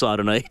 as we saw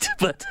tonight.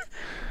 But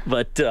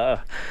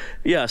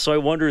so I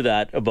wonder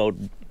that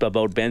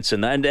about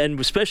Benson, and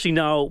especially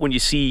now when you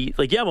see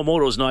like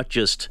Yamamoto's not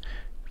just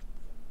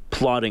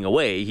plodding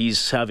away;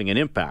 he's having an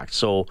impact.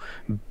 So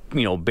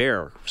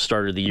Bear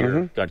started the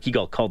year, mm-hmm. He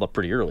got called up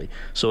pretty early.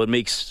 So it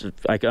makes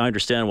I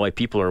understand why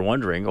people are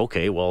wondering.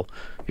 Okay, well,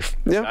 if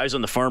guys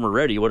on the farm are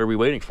ready, what are we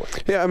waiting for?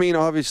 Yeah, I mean,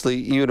 obviously,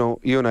 you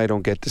and I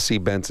don't get to see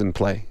Benson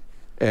play,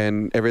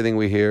 and everything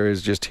we hear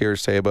is just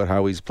hearsay about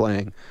how he's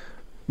playing.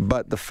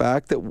 But the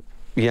fact that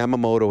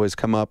Yamamoto has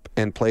come up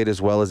and played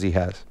as well as he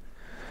has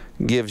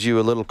gives you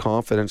a little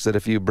confidence that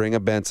if you bring a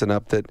Benson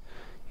up, that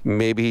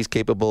maybe he's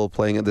capable of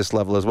playing at this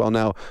level as well.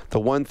 Now, the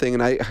one thing,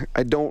 and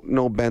I don't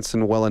know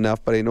Benson well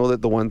enough, but I know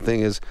that the one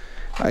thing is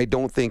I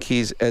don't think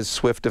he's as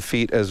swift of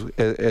feet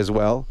as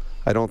well.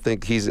 I don't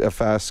think he's a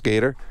fast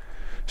skater.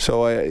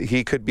 So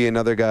he could be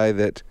another guy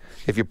that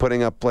if you're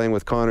putting up playing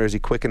with Connor, is he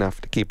quick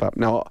enough to keep up?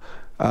 Now,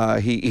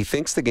 he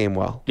thinks the game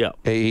well. Yeah.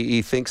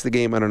 He thinks the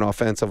game on an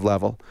offensive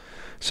level.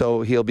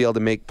 So he'll be able to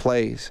make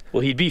plays.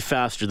 Well, he'd be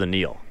faster than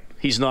Neil.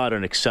 He's not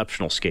an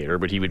exceptional skater,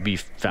 but he would be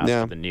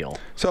faster than Neil.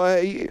 So,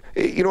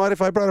 you know what?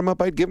 If I brought him up,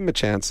 I'd give him a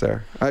chance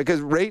there. Because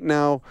right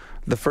now,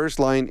 the first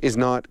line is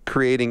not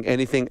creating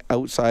anything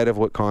outside of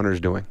what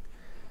Connor's doing.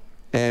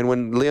 And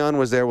when Leon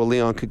was there,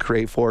 Leon could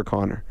create for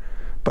Connor.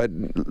 But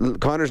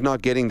Connor's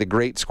not getting the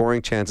great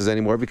scoring chances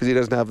anymore because he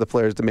doesn't have the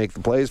players to make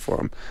the plays for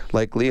him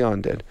like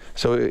Leon did.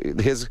 So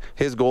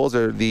his goals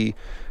are the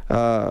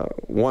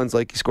ones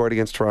like he scored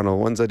against Toronto,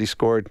 ones that he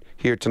scored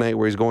here tonight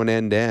where he's going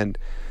end to end.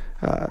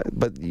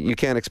 But you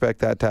can't expect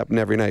that to happen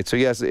every night. So,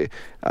 yes,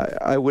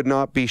 I would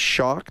not be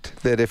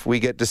shocked that if we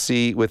get to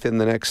see within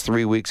the next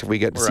 3 weeks, if we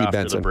get to see after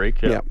Benson. The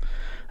break, yeah.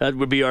 That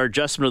would be our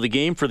adjustment of the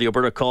game for the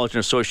Alberta College and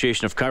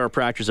Association of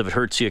Chiropractors. If it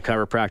hurts, see a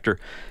chiropractor.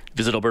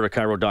 Visit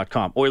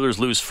albertachiro.com. Oilers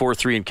lose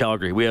 4-3 in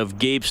Calgary. We have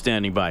Gabe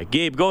standing by.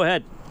 Gabe, go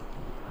ahead.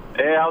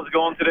 Hey, how's it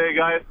going today,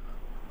 guys?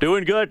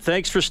 Doing good.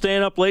 Thanks for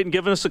staying up late and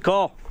giving us a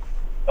call.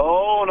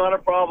 Oh, not a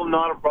problem,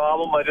 not a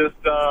problem. I just,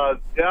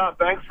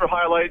 thanks for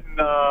highlighting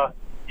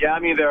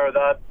Yami there,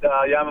 that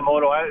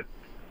Yamamoto.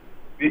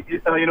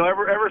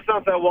 ever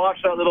since I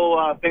watched that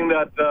little thing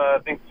that I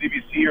think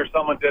CBC or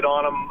someone did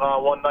on him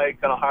one night,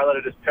 kind of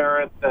highlighted his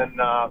parents and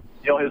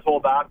his whole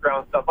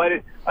background stuff.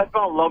 I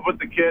fell in love with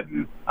the kid,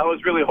 and I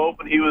was really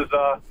hoping he was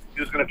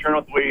going to turn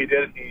out the way he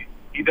did.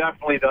 He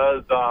definitely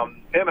does.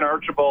 Him and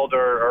Archibald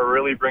are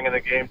really bringing the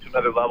game to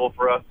another level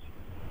for us,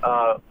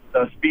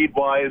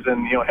 speed-wise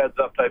and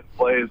heads-up type of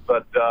plays.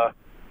 But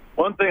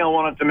one thing I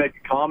wanted to make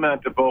a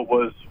comment about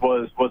was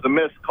a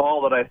missed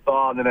call that I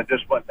saw, and then it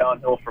just went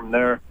downhill from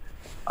there.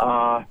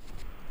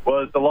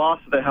 Was the loss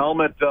of the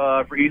helmet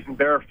for Ethan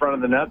Bear in front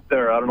of the net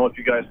there. I don't know if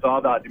you guys saw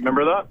that. Do you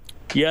remember that?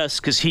 Yes,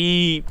 because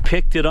he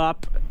picked it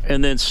up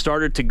and then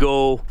started to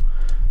go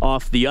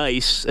off the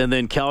ice, and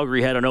then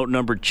Calgary had an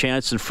outnumbered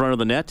chance in front of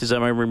the net. Does I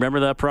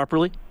remember that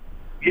properly?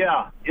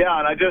 Yeah,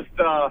 and I just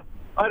thought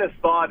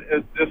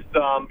it's just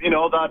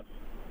that's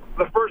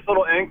the first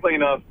little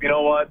inkling of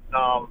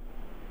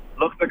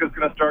looks like it's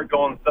going to start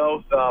going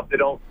south if they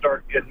don't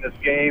start getting this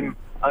game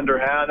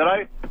underhand.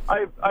 And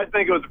I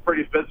think it was a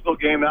pretty physical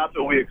game. That's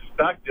what we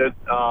expected.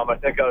 I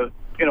think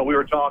we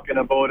were talking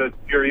about it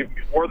here even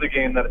before the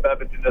game that if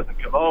Edmonton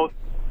doesn't come out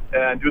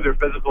and do their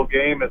physical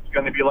game, it's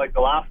going to be like the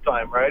last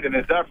time, right? And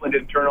it definitely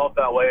didn't turn out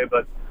that way.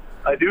 But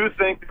I do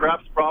think the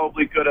refs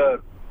probably could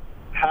have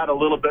had a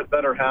little bit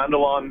better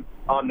handle on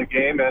the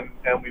game, and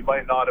we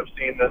might not have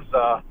seen this,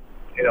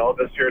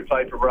 this year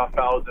type of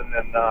roughhousing.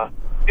 And,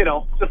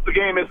 just the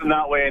game isn't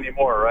that way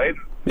anymore, right?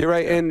 You're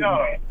right. And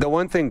the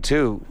one thing,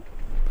 too,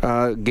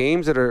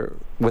 games that are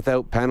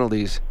without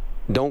penalties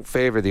don't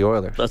favor the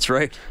Oilers. That's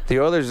right. The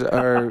Oilers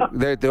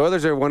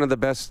are one of the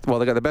best. Well,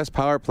 they got the best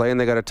power play, and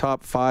they got a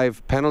top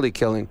 5 penalty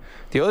killing.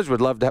 The Oilers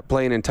would love to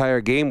play an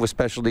entire game with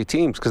specialty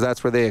teams because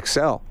that's where they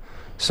excel.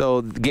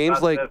 So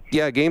games like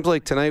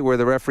tonight where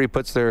the referee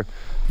puts their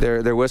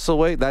whistle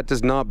away, that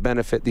does not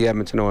benefit the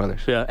Edmonton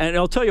Oilers. Yeah, and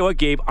I'll tell you what,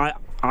 Gabe,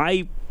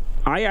 I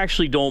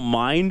actually don't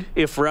mind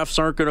if refs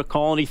aren't going to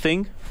call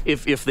anything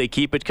if they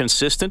keep it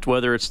consistent,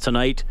 whether it's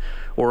tonight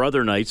or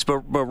other nights.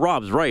 But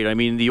Rob's right. I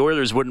mean, the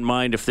Oilers wouldn't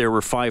mind if there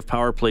were 5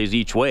 power plays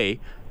each way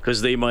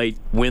because they might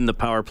win the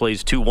power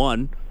plays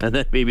 2-1, and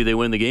then maybe they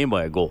win the game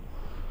by a goal.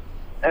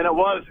 And it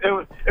was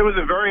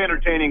a very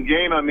entertaining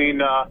game. I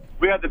mean,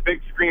 we had the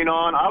big screen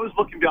on. I was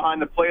looking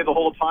behind the play the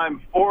whole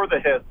time for the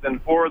hits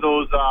and for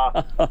those,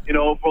 for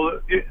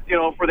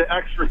the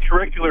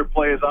extracurricular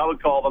plays, I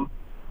would call them.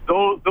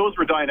 Those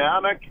were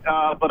dynamic,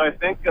 but I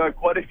think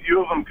quite a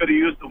few of them could have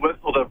used the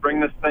whistle to bring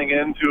this thing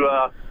into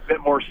a bit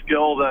more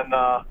skill than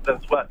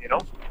sweat.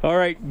 All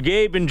right,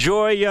 Gabe,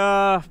 enjoy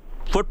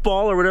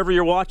football or whatever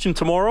you're watching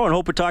tomorrow, and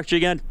hope to talk to you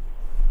again.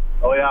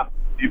 Oh yeah,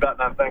 you bet,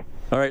 man. Thanks.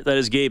 All right, that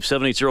is Gabe,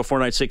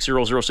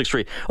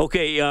 780-496-0063.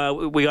 Okay,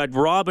 we got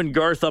Rob and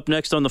Garth up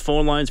next on the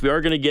phone lines. We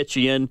are going to get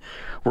you in.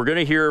 We're going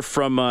to hear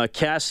from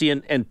Cassie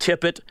and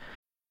Tippett.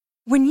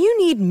 When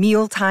you need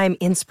mealtime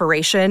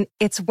inspiration,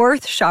 it's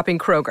worth shopping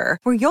Kroger,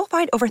 where you'll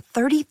find over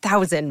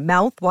 30,000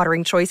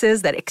 mouth-watering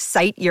choices that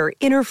excite your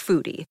inner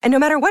foodie. And no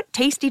matter what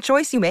tasty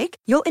choice you make,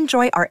 you'll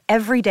enjoy our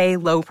everyday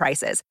low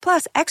prices,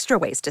 plus extra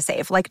ways to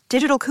save, like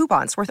digital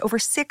coupons worth over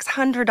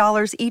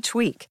 $600 each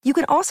week. You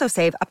can also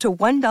save up to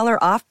 $1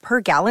 off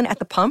per gallon at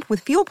the pump with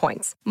fuel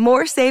points.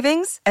 More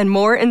savings and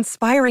more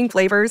inspiring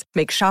flavors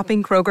make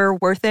shopping Kroger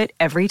worth it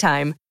every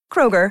time.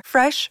 Kroger,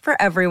 fresh for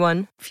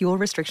everyone. Fuel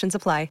restrictions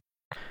apply.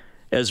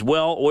 As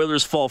well,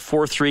 Oilers fall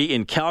 4-3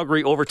 in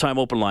Calgary. Overtime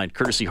open line,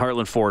 courtesy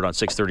Heartland Ford on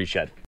 630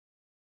 CHED.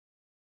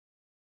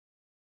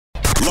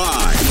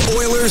 Live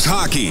Oilers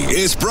hockey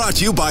is brought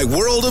to you by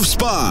World of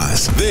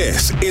Spas.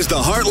 This is the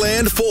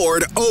Heartland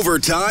Ford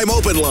Overtime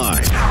Open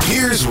Line.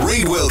 Here's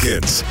Reed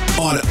Wilkins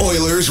on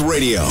Oilers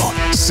Radio,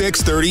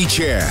 630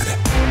 CHED.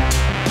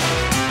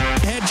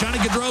 And Johnny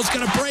Gaudreau's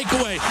got a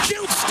breakaway.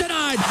 Shoots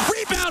denied.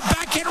 Rebound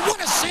back in. What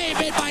a save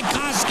made by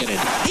Koskinen.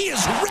 He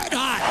is red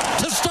hot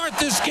to start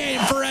this game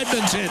for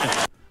Edmonton.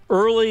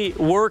 Early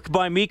work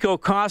by Mikko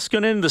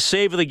Koskinen. The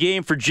save of the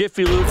game for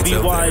Jiffy Lube,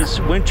 B-Wise,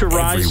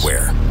 Winterrise.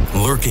 Everywhere,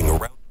 lurking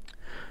around.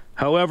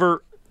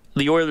 However,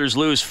 the Oilers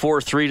lose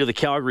 4-3 to the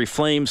Calgary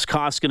Flames.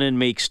 Koskinen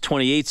makes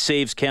 28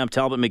 saves. Cam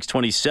Talbot makes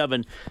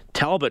 27.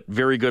 Talbot,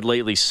 very good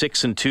lately,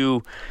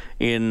 6-2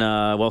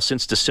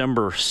 since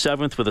December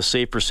 7th with a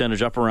save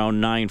percentage up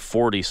around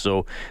 .940.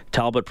 So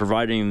Talbot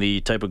providing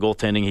the type of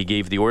goaltending he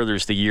gave the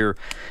Oilers the year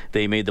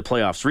they made the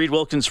playoffs. Reed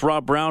Wilkins,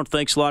 Rob Brown,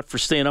 thanks a lot for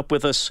staying up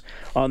with us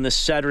on this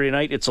Saturday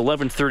night. It's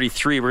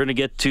 11:33. We're going to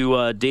get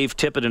to Dave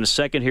Tippett in a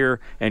second here,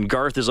 and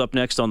Garth is up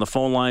next on the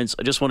phone lines.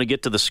 I just want to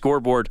get to the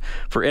scoreboard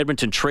for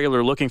Edmonton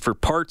Trailer. Looking for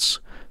parts,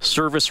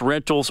 service,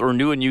 rentals, or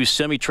new and used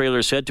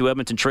semi-trailers, head to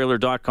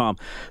EdmontonTrailer.com.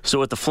 So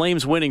with the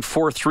Flames winning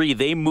 4-3,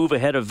 they move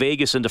ahead of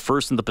Vegas into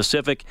first in the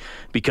Pacific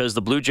because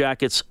the Blue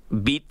Jackets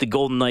beat the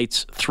Golden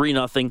Knights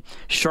 3-0.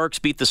 Sharks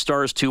beat the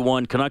Stars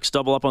 2-1. Canucks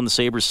double up on the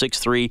Sabres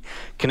 6-3.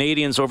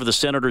 Canadians over the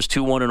Senators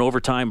 2-1 in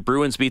overtime.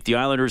 Bruins beat the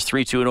Islanders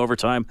 3-2 in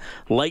overtime.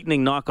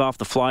 Lightning knock off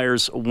the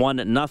Flyers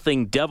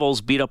 1-0.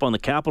 Devils beat up on the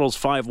Capitals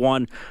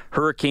 5-1.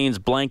 Hurricanes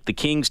blank the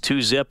Kings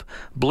 2-0.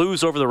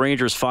 Blues over the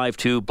Rangers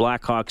 5-2.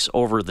 Blackhawks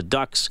over the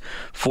Ducks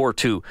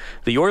 4-2.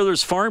 The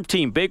Oilers farm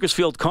team,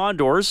 Bakersfield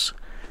Condors,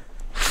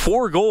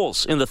 4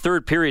 goals in the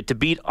third period to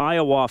beat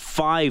Iowa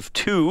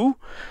 5-2,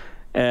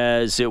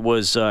 as it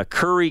was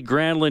Curry,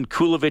 Granlund,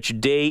 Kulovich,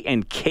 Day,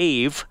 and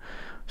Cave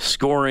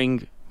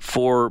scoring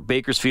for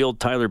Bakersfield.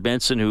 Tyler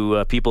Benson,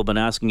 who people have been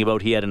asking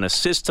about, he had an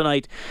assist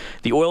tonight.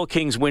 The Oil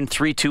Kings win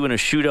 3-2 in a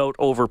shootout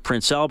over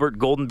Prince Albert.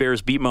 Golden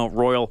Bears beat Mount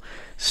Royal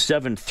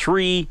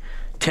 7-3.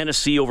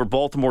 Tennessee over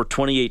Baltimore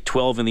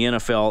 28-12 in the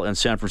NFL, and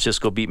San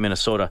Francisco beat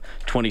Minnesota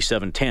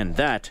 27-10.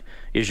 That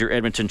is your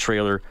Edmonton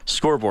Trailer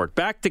scoreboard.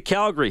 Back to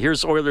Calgary.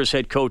 Here's Oilers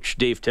head coach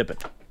Dave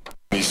Tippett.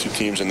 These two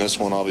teams in this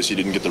one obviously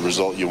didn't get the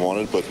result you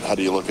wanted, but how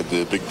do you look at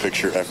the big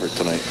picture effort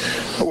tonight?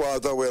 Well, I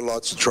thought we had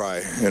lots to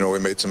try. We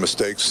made some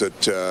mistakes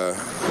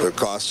that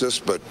cost us,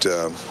 but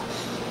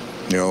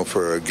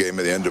for a game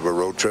at the end of a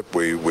road trip,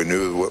 we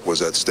knew what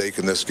was at stake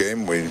in this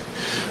game. We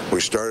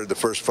started the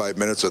first 5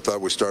 minutes. I thought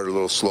we started a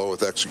little slow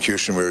with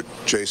execution. We were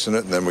chasing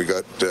it, and then we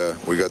got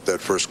that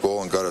first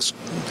goal and got us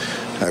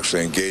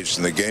actually engaged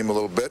in the game a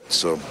little bit.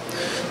 So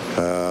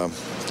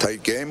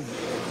tight game.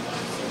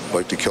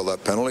 Like to kill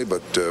that penalty,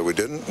 but we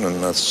didn't,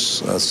 and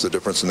that's the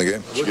difference in the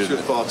game. What's your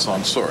thoughts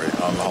on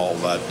how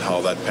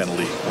that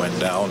penalty went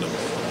down and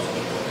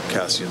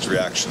Kassian's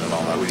reaction and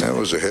all that? That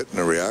was a hit and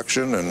a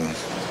reaction, and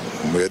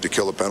we had to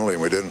kill the penalty,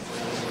 and we didn't.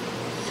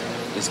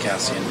 Does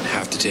Kassian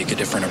have to take a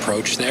different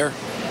approach there?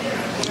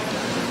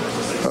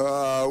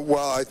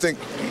 Well, I think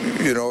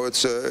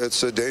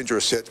it's a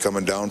dangerous hit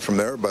coming down from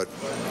there, but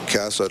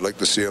Cass, I'd like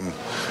to see him,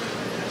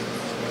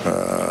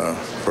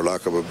 for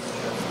lack of a,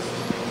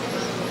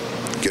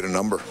 get a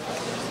number,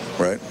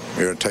 right?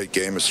 You're in a tight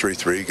game. It's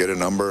 3-3. Get a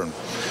number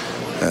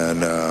and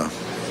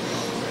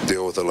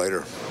deal with it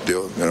later.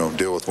 Deal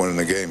with winning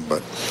the game.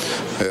 But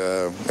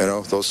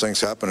those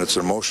things happen. It's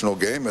an emotional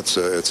game. It's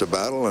a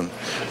battle. And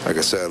like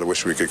I said, I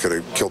wish we could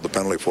have killed the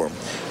penalty for him.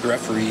 The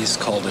referees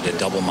called it a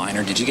double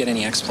minor. Did you get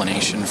any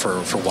explanation for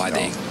why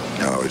they?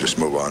 No, we just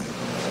move on.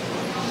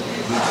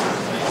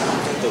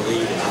 The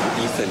lead,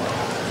 Ethan.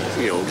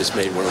 Just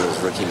made one of those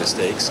rookie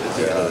mistakes.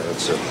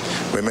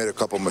 We made a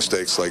couple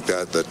mistakes like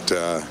that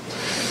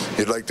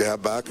you'd like to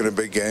have back in a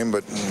big game,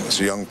 but it's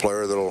a young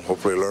player that'll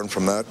hopefully learn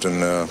from that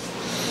and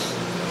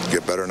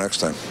get better next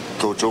time.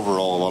 Coach,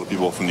 overall, a lot of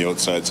people from the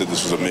outside said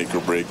this was a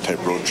make-or-break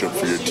type road trip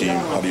for your team.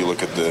 How do you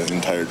look at the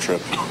entire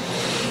trip?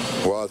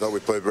 Well, I thought we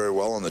played very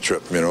well on the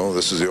trip.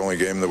 This is the only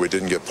game that we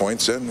didn't get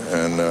points in,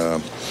 and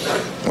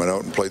went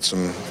out and played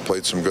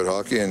some good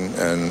hockey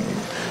and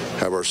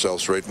have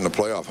ourselves right in the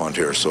playoff hunt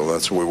here. So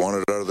that's what we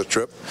wanted out of the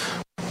trip.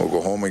 We'll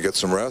go home and get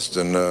some rest,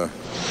 and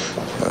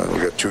we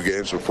got 2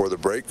 games before the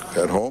break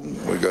at home.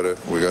 We gotta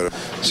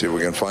see if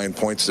we can find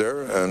points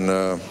there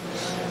and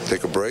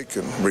take a break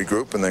and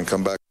regroup, and then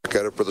come back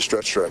at it for the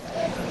stretch track.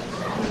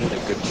 You had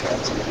a good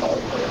chance in the power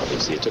play.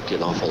 Obviously, it took you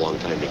an awful long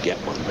time to get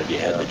one, but you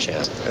had the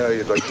chance. Yeah,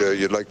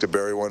 you'd like to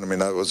bury one. I mean,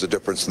 that was the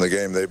difference in the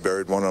game. They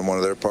buried one on one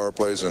of their power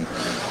plays, and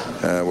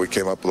we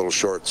came up a little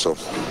short. So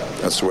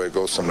that's the way it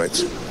goes some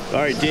nights. All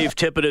right, Dave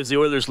Tippett, as the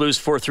Oilers lose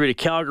 4-3 to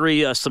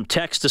Calgary. Some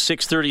text to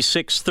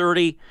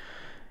 630.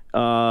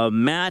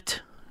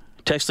 Matt,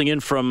 texting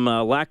in from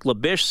Lac La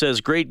Biche,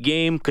 says, great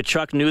game.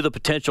 Tkachuk knew the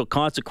potential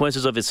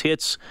consequences of his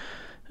hits.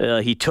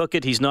 He took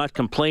it. He's not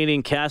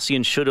complaining.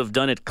 Kassian should have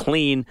done it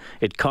clean.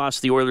 It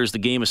cost the Oilers the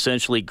game,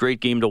 essentially. Great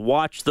game to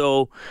watch,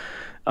 though.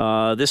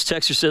 This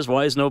texter says,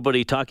 why is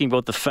nobody talking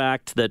about the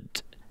fact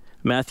that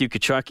Matthew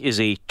Tkachuk is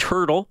a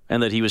turtle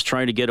and that he was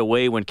trying to get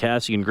away when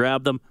Kassian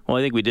grabbed them? Well,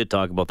 I think we did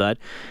talk about that.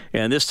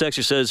 And this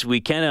texter says, we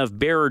can have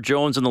Bear or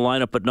Jones in the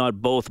lineup, but not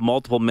both.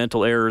 Multiple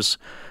mental errors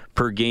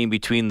per game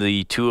between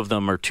the two of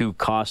them are too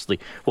costly.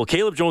 Well,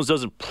 Caleb Jones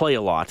doesn't play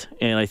a lot,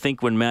 and I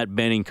think when Matt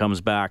Benning comes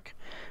back,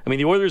 I mean,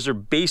 the Oilers are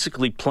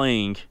basically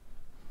playing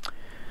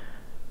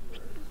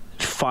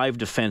 5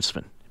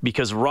 defensemen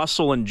because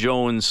Russell and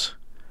Jones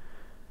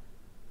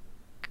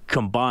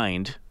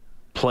combined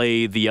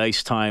play the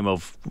ice time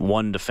of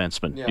 1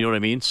 defenseman. Yeah. You know what I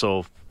mean?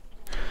 So,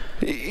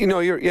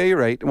 you're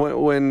right.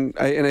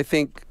 I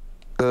think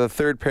the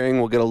third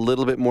pairing will get a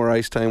little bit more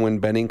ice time when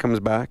Benning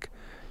comes back,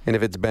 and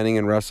if it's Benning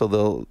and Russell,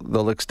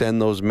 they'll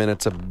extend those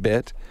minutes a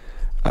bit.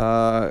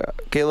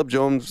 Caleb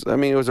Jones, I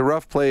mean, it was a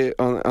rough play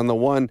on the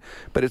one,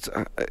 but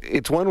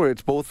it's one where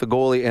it's both the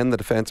goalie and the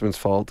defenseman's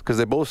fault because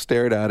they both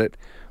stared at it,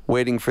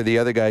 waiting for the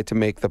other guy to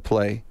make the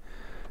play.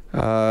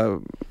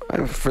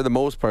 For the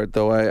most part,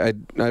 though,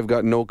 I've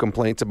got no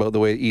complaints about the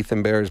way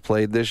Ethan Bear has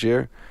played this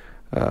year.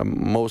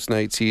 Most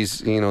nights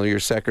he's your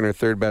second or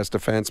third best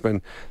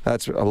defenseman.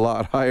 That's a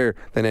lot higher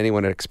than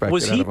anyone had expected.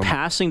 Was he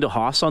passing to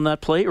Haas on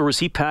that play, or was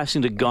he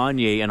passing to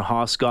Gagne and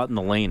Haas got in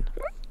the lane?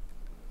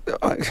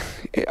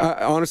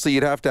 Honestly,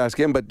 you'd have to ask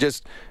him, but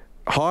just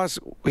Haas,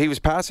 he was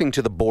passing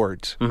to the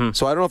boards. Mm-hmm.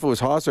 So I don't know if it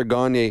was Haas or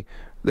Gagne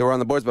that were on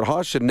the boards, but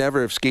Haas should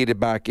never have skated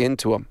back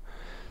into him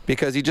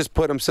because he just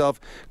put himself,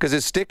 because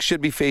his stick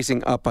should be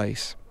facing up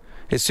ice.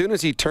 As soon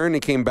as he turned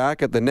and came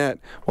back at the net,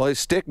 well, his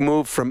stick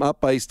moved from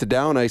up ice to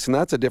down ice, and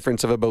that's a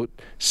difference of about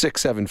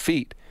 6-7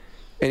 feet.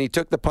 And he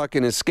took the puck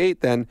in his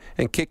skate then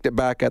and kicked it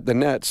back at the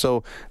net.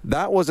 So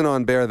that wasn't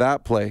on Bear,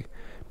 that play.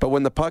 But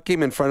when the puck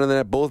came in front of the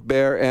net, both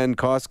Bear and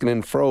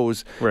Koskinen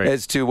froze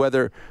as to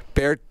whether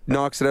Bear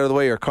knocks it out of the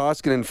way or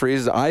Koskinen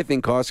freezes. I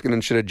think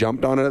Koskinen should have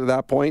jumped on it at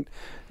that point.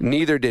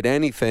 Neither did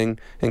anything,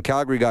 and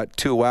Calgary got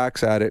 2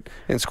 whacks at it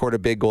and scored a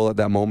big goal at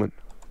that moment.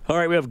 All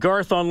right, we have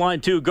Garth on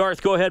line 2.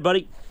 Garth, go ahead,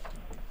 buddy.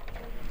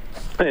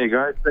 Hey,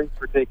 guys. Thanks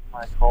for taking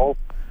my call.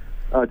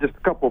 Just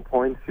a couple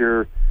points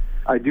here.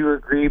 I do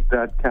agree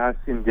that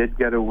Kassian did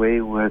get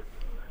away with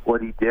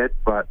what he did,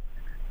 but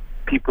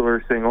people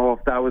are saying, oh,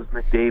 if that was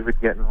McDavid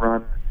getting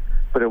run,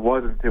 but it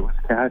wasn't. It was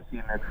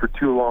Kassian, and for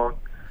too long,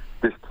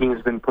 this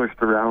team's been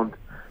pushed around.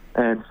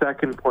 And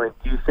second point,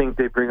 do you think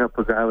they bring up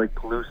a guy like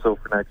Peluso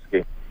for next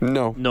game?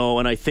 No,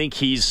 and I think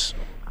he's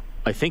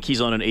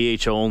on an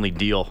AHL only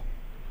deal.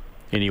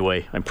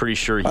 Anyway, I'm pretty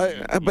sure.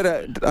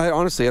 I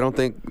honestly, I don't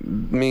think. I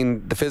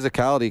mean, the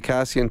physicality,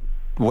 Kassian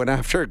went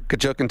after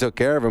Tkachuk and took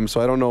care of him. So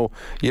I don't know.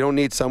 You don't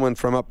need someone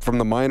from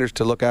the minors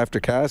to look after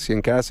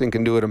Kassian. Kassian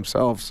can do it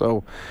himself.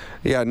 So,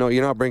 yeah, no,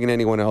 you're not bringing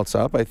anyone else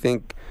up. I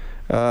think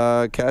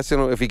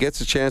Kassian, if he gets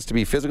a chance to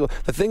be physical,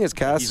 the thing is,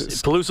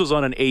 Peluso's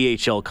on an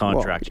AHL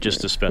contract, just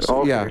to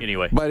specify. Yeah,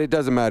 anyway, but it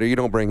doesn't matter. You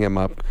don't bring him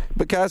up.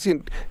 But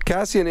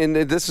Kassian, and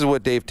this is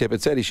what Dave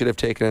Tippett said. He should have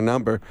taken a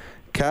number.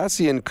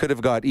 Kassian could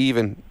have got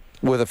even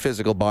with a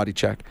physical body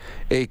check,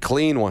 a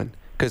clean one,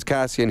 because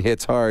Kassian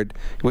hits hard.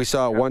 We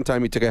saw it one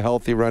time. He took a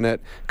healthy run at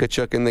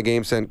Tkachuk in the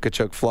game, sent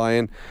Tkachuk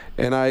flying.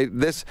 And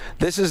this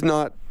is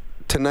not.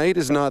 Tonight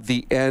is not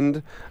the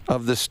end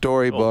of the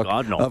storybook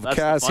of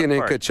Kassian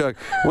and Tkachuk.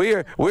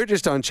 We're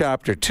just on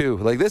chapter 2.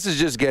 Like, this is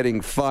just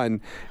getting fun.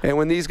 And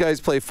when these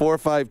guys play 4 or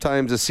 5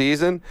 times a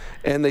season,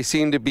 and they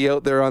seem to be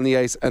out there on the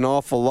ice an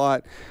awful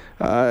lot,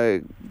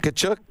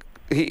 Tkachuk,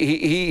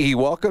 he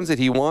welcomes it.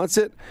 He wants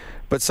it.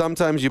 But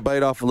sometimes you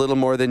bite off a little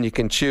more than you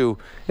can chew,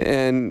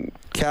 and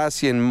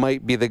Kassian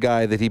might be the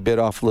guy that he bit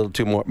off a little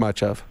too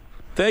much of.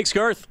 Thanks,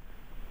 Garth.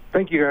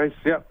 Thank you, guys.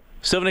 Yep.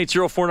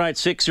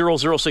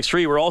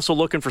 780-496-0063. We're also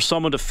looking for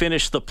someone to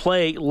finish the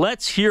play.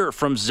 Let's hear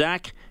from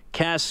Zach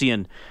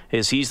Kassian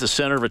as he's the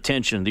center of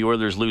attention. The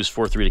Oilers lose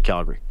 4-3 to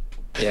Calgary.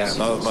 Yeah,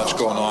 not much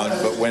going on,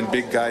 but when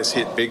big guys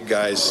hit big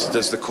guys,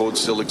 does the code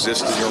still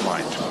exist in your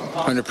mind?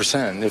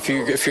 100%. If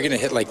you're going to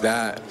hit like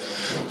that,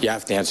 you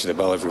have to answer the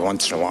bell every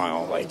once in a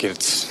while. Like,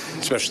 it's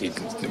especially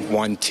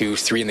 1, 2,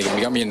 3 in the game.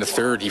 He got me in the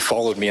third. He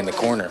followed me in the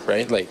corner,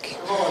 right? Like,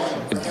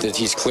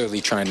 he's clearly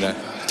trying to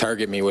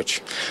target me,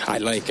 which I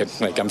like.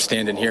 Like, I'm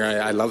standing here.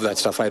 I love that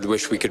stuff. I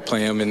wish we could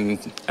play him in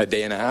a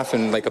day and a half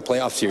in like a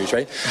playoff series,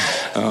 right?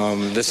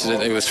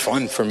 It was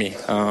fun for me.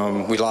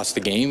 We lost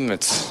the game.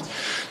 It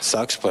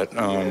sucks, but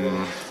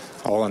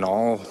all in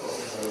all,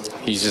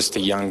 he's just a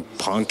young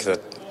punk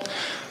that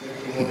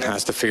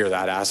has to figure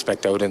that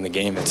aspect out in the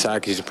game. It's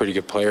sad 'cause he's a pretty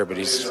good player, but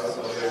he's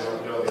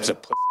a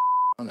pussy,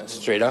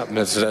 honest, straight up.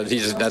 That's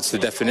the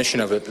definition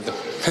of it.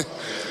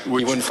 He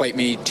wouldn't fight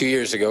me 2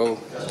 years ago.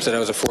 Said I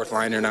was a fourth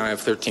liner. Now I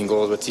have 13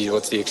 goals.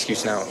 What's the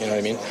excuse now? You know what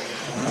I mean?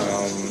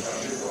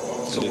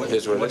 It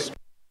is what it is.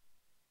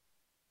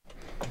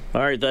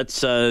 All right, that's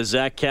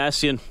Zach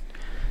Kassian.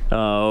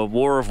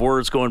 War of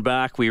words going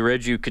back. We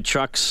read you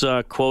Tkachuk's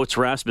quotes.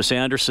 Rasmus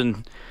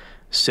Andersson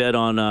said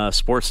on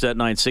Sportsnet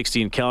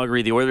 960 in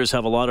Calgary, the Oilers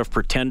have a lot of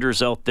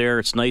pretenders out there.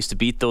 It's nice to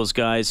beat those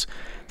guys.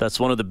 That's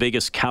one of the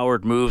biggest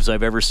coward moves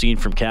I've ever seen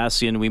from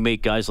Kassian. We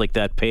make guys like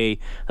that pay.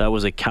 That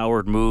was a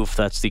coward move.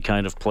 That's the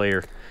kind of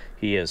player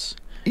he is.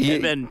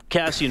 And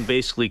Kassian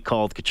basically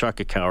called Tkachuk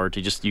a coward.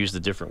 He just used a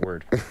different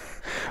word.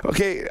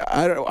 Okay,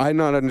 I'm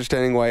not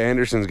understanding why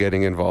Anderson's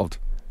getting involved.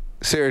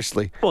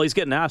 Seriously. Well, he's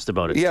getting asked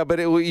about it. Yeah, but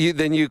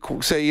then you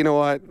say, you know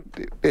what,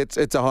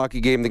 it's a hockey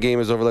game. The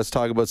game is over. Let's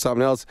talk about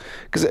something else.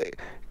 Because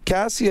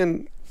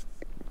Kassian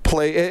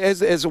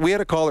as we had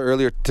a caller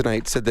earlier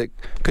tonight said that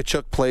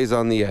Tkachuk plays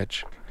on the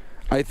edge.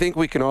 I think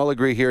we can all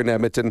agree here in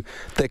Edmonton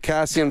that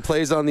Kassian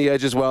plays on the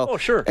edge as well. Oh,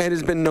 sure. And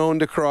has been known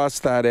to cross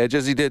that edge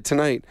as he did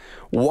tonight.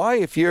 Why,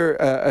 if you're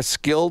a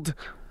skilled,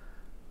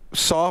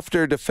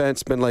 softer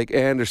defenseman like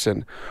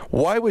Anderson,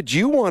 why would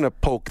you want to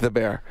poke the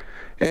bear?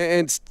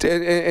 And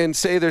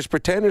say there's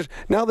pretenders.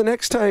 Now the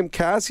next time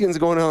Kassian's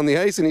going on the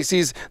ice and he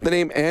sees the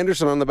name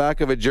Anderson on the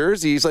back of a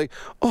jersey, he's like,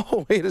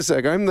 "Oh, wait a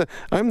sec, I'm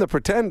the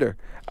pretender.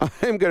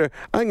 I'm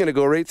gonna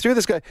go right through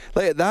this guy."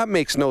 Like, that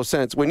makes no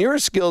sense. When you're a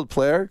skilled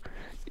player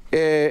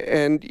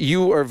and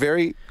you are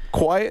very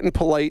quiet and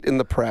polite in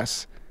the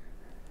press,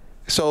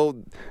 so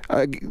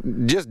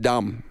just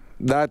dumb.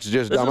 That's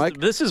just dumb.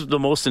 This is the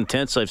most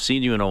intense I've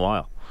seen you in a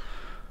while.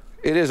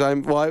 It is.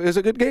 It was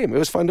a good game. It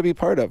was fun to be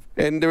part of,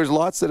 and there was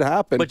lots that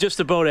happened. But just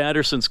about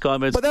Anderson's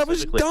comments. But that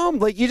was dumb.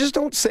 Like, you just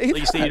don't say that.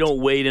 You say you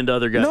don't wade into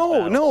other guys'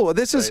 battles. No.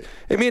 This is.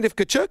 I mean, if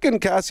Tkachuk and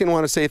Kassian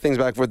want to say things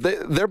back and forth,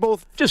 they're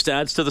both. Just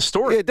adds to the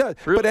story. It does.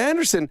 Really? But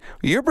Anderson,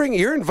 you're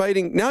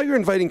inviting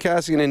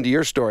Kassian into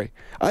your story.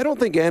 I don't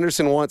think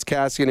Anderson wants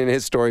Kassian in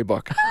his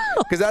storybook,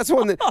 because that's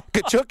one that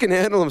Tkachuk can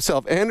handle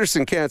himself.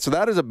 Anderson can't. So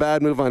that is a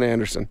bad move on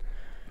Anderson.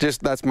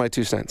 That's my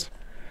 2 cents.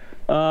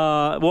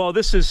 Well,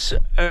 this is.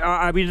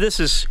 This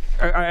is,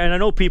 and I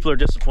know people are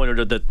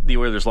disappointed that the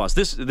Oilers lost.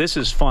 This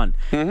is fun,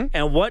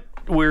 and what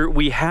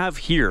we have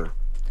here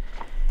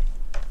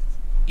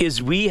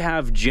is we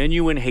have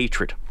genuine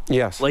hatred.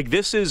 Yes. Like,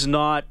 this is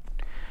not,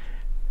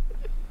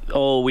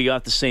 we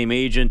got the same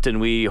agent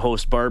and we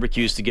host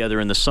barbecues together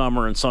in the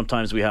summer and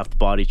sometimes we have to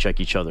body check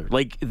each other.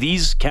 Like,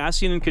 these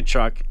Kassian and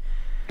Tkachuk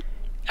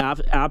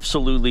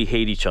absolutely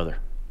hate each other.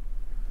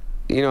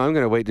 You know, I'm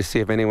going to wait to see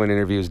if anyone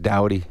interviews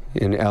Doughty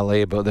in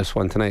L.A. about this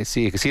one tonight.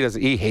 See, because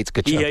he hates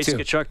Tkachuk too. He hates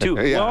Tkachuk too.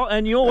 Yeah. Well,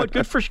 and you know what?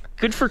 Good for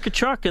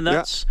Tkachuk, and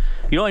that's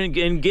and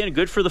again,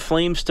 good for the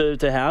Flames to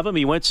have him.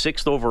 He went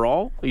 6th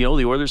overall. You know,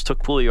 the Oilers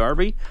took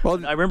Puljujärvi.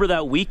 Well, I remember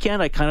that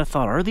weekend. I kind of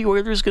thought, are the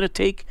Oilers going to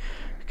take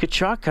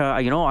Tkachuk?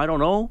 I don't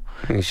know.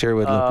 He sure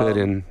would look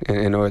good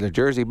in Oiler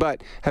jersey.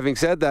 But having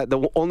said that,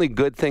 the only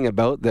good thing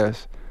about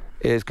this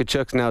is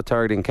Tkachuk's now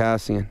targeting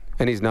Kassian,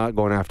 and he's not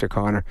going after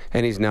Connor,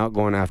 and he's not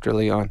going after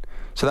Leon.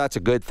 So that's a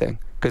good thing.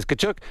 Because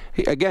Tkachuk,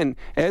 again,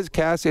 as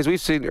we've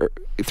seen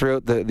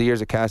throughout the years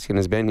that Kassian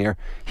has been here,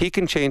 he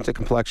can change the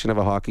complexion of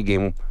a hockey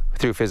game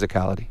through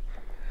physicality.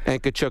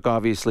 And Tkachuk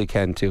obviously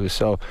can too.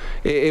 So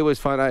it was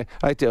fun.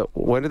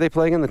 When are they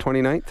playing on the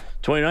 29th?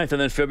 29th, and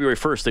then February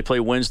 1st. They play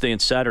Wednesday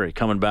and Saturday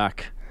coming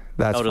back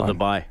out of the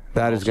bye.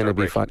 That is going to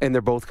be fun. And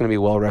they're both going to be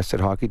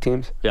well-rested hockey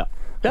teams. Yeah.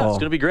 Yeah, it's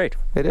going to be great.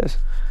 It is.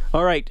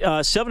 All right,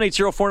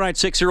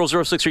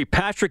 780-496-0063.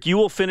 Patrick, you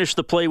will finish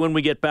the play when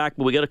we get back,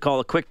 but we got to call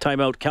a quick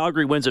timeout.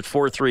 Calgary wins at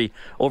 4-3.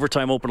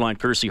 Overtime open line,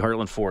 courtesy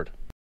Heartland Ford.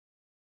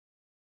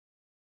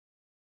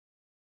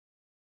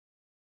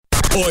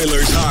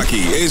 Oilers hockey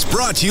is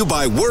brought to you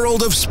by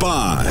World of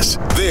Spas.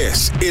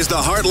 This is the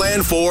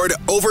Heartland Ford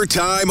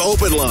Overtime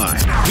Open Line.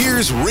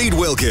 Here's Reed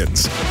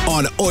Wilkins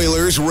on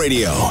Oilers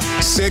Radio,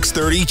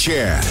 630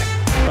 CHED.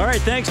 All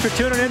right, thanks for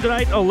tuning in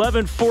tonight.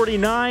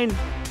 11:49.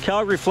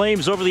 Calgary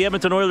Flames over the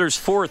Edmonton Oilers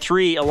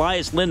 4-3.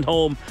 Elias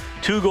Lindholm,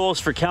 2 goals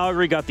for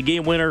Calgary, got the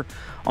game winner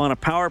on a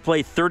power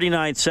play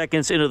 39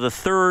 seconds into the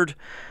third.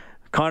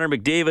 Connor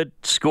McDavid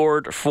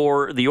scored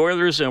for the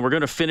Oilers, and we're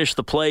going to finish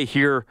the play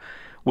here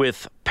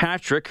with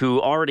Patrick,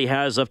 who already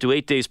has up to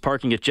 8 days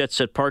parking at Jet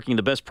Set Parking,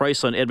 the best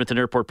price on Edmonton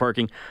Airport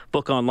parking.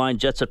 Book online,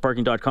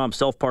 jetsetparking.com.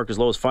 Self-park as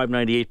low as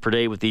 $5.98 per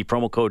day with the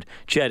promo code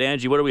CHED.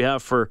 Angie, what do we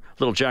have for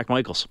little Jack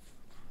Michaels?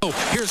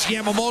 Here's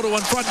Yamamoto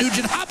in front.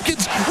 Nugent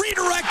Hopkins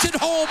redirected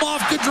home off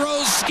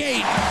Gaudreau's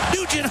skate.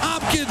 Nugent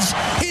Hopkins,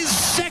 his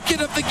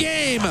second of the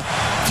game,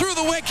 through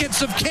the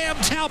wickets of Cam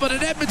Talbot,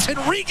 and Edmonton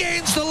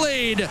regains the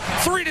lead,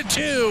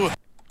 3-2.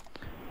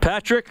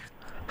 Patrick,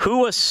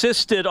 who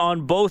assisted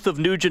on both of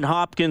Nugent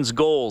Hopkins'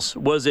 goals?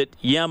 Was it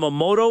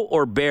Yamamoto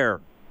or Bear?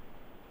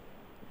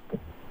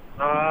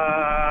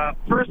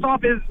 First off, I'm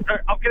going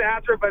to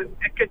answer it, but is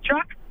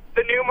Tkachuk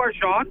the new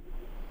Marchand?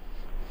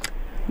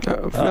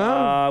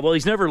 Well,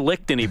 he's never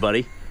licked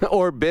anybody.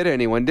 Or bit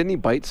anyone. Didn't he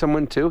bite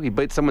someone, too? He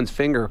bit someone's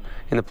finger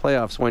in the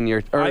playoffs one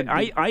year.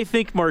 I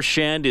think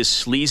Marchand is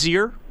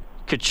sleazier.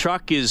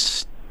 Tkachuk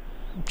is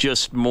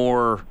just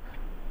more,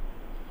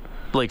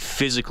 like,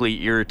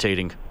 physically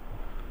irritating.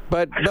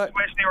 I just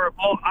wish they were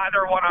both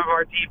either one of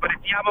our team, but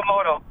it's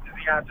Yamamoto is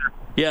the answer.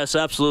 Yes,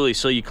 absolutely.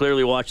 So you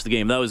clearly watched the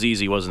game. That was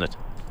easy, wasn't it?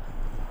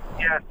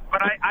 Yes,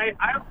 but I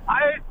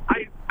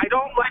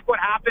don't like what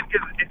happened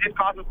because it did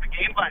cost us the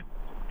game, but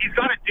he's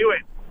got to do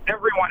it.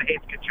 Everyone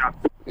hates Tkachuk.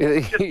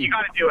 You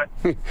got to do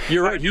it.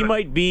 You're right. He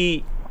might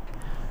be.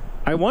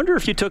 I wonder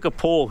if you took a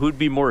poll, who'd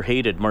be more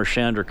hated,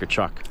 Marchand or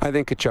Tkachuk? I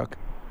think Tkachuk.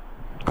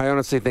 I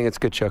honestly think it's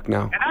Tkachuk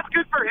now. And that's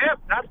good for him.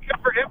 That's good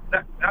for him.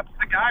 That's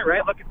the guy,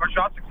 right? Look,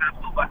 Marchand's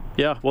successful, but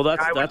yeah. Well,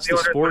 that's the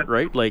sport,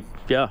 right? Like,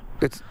 yeah.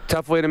 It's a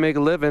tough way to make a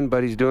living,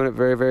 but he's doing it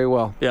very, very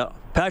well. Yeah.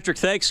 Patrick,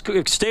 thanks.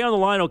 Stay on the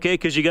line, okay?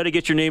 Because you got to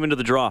get your name into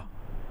the draw.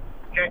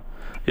 Okay.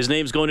 His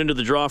name's going into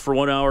the draw for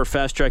 1 hour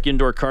Fast Track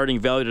indoor karting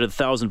valued at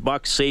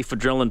 $1,000. Safe,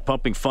 adrenaline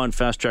pumping fun.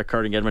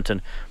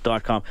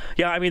 FastTrackKartingEdmonton.com.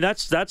 Yeah, I mean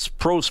that's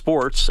pro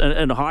sports,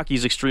 and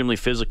hockey's extremely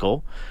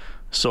physical.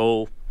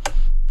 So,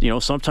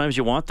 sometimes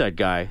you want that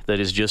guy that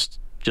is just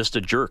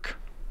a jerk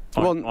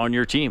on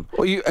your team.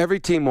 Well, every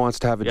team wants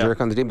to have a jerk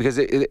on the team because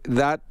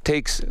that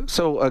takes.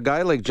 So a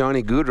guy like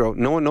Johnny Gaudreau,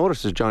 no one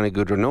notices Johnny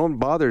Gaudreau. No one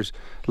bothers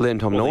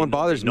Lindholm. No one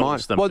bothers Mon.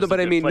 Well, but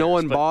I mean, no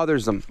one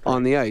bothers them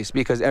on the ice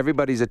because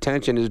everybody's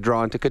attention is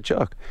drawn to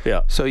Tkachuk.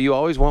 Yeah. So you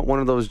always want one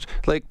of those,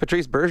 like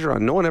Patrice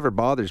Bergeron. No one ever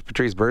bothers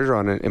Patrice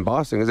Bergeron in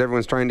Boston because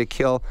everyone's trying to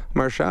kill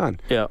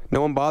Marchand. Yeah.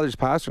 No one bothers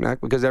Pasternak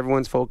because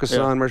everyone's focused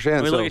on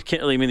Marchand.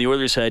 The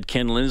Oilers had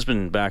Ken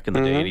Linsman back in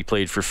the day, and he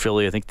played for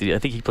Philly. I think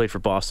he played for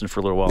Boston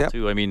for a little while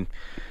too. I mean,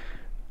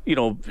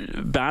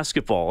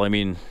 basketball. I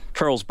mean,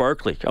 Charles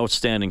Barkley,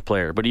 outstanding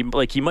player, but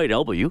he might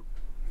elbow you.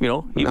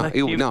 Those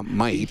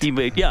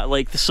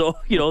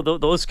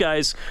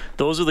guys.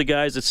 Those are the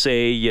guys that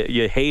say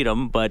you hate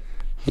them, but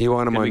you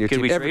want them on your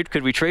team.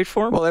 Could we trade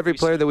for him? Well, every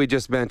player that we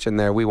just mentioned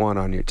there, we want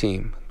on your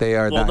team. They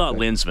are. Well, not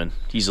Linsman.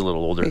 He's a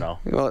little older now.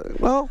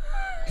 Well.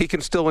 He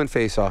can still win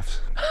face-offs.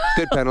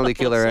 Good penalty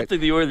killer. Something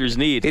the Oilers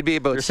need. He'd be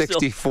about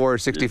 64,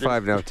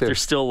 65 now, too. They're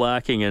still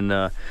lacking in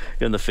the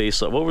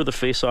face-off. What were the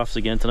face-offs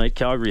again tonight?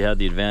 Calgary had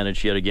the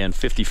advantage yet again,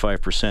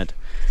 55%.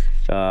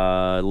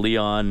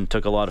 Leon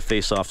took a lot of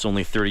face-offs,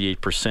 only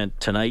 38%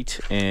 tonight.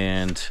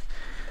 And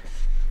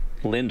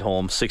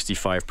Lindholm,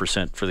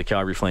 65% for the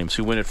Calgary Flames,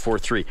 who win at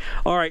 4-3.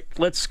 All right,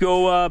 let's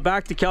go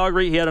back to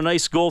Calgary. He had a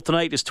nice goal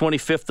tonight, his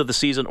 25th of the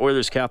season.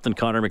 Oilers captain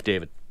Connor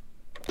McDavid.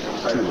 2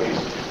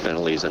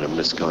 penalties and a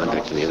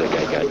misconduct, and the other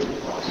guy got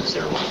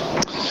 0.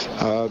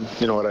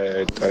 You know what?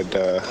 I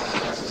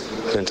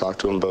didn't talk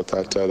to him about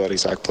that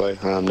exact play.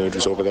 Nuge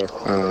was over there,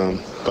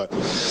 but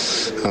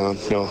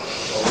you know,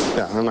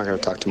 yeah, I'm not going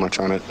to talk too much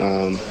on it.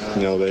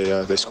 You know,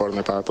 they scored on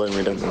their power play and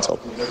we didn't. That's all.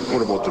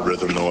 What about the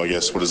rhythm, though? I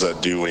guess what does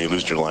that do when you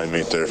lose your line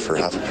mate there for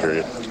half a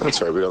period?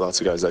 That's right. We got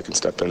lots of guys that can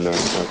step in there.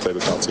 I played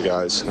with lots of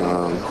guys.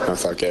 I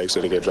thought Gags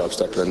did a good job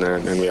stepping in there,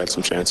 and we had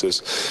some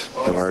chances.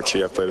 You know,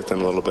 Archie, I played with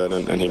him a little bit,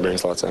 and he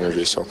brings lots of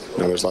energy. So you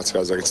know, there's lots of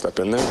guys that can step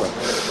in there, but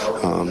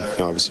you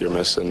know, obviously you're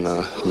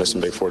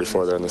missing big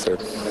 44 there in the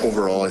third.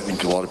 Overall, I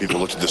think a lot of people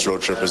looked at this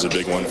road trip as a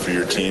big one for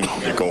your team.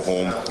 You go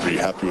home. Are you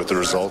happy with the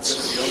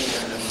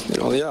results? You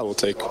know, yeah, we'll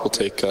take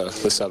the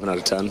 7 out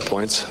of 10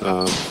 points. You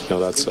know,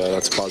 that's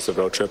a positive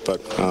road trip,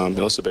 but you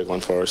know, it's a big one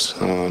for us.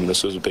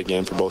 This was a big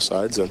game for both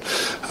sides, and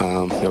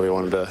you know, we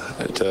wanted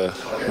to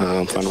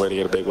find a way to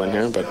get a big win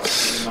here. But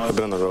I've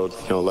been on the road,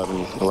 you know,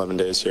 11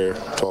 days here,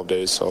 12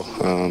 days, so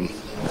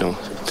you know,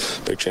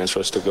 big chance for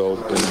us to go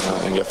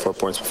and get 4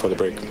 points before the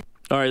break.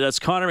 All right, that's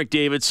Connor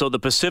McDavid. So the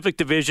Pacific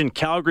Division,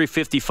 Calgary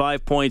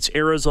 55 points,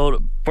 Arizona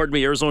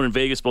and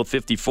Vegas both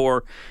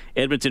 54,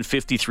 Edmonton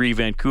 53,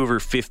 Vancouver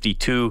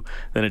 52.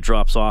 Then it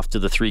drops off to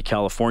the 3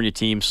 California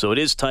teams. So it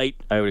is tight.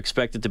 I would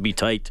expect it to be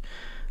tight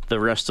the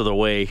rest of the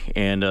way,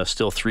 and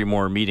still 3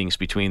 more meetings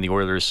between the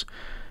Oilers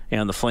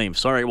and the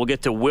Flames. All right, we'll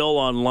get to Will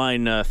on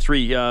line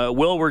 3.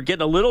 Will, we're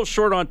getting a little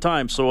short on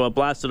time, so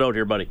blast it out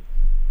here, buddy.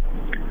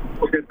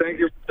 Okay, thank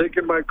you for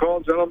taking my call,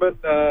 gentlemen.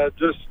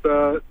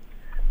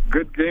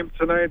 Good game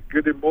tonight,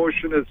 good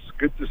emotion. It's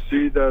good to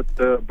see that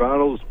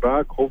Battle's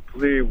back.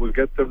 Hopefully we'll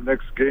get them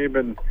next game.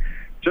 And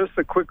just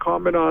a quick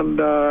comment on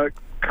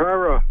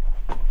Kara.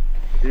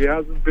 He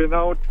hasn't been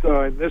out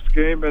in this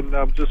game, and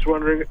I'm just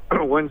wondering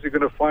when's he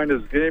going to find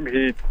his game.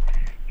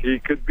 He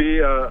could be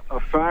a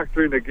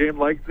factor in a game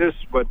like this,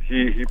 but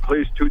he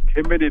plays too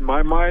timid in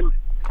my mind.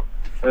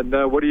 And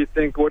what do you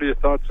think? What are your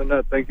thoughts on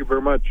that? Thank you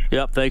very much.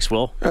 Yep, thanks,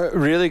 Will.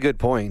 Really good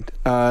point.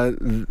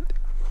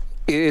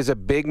 It is a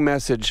big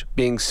message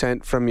being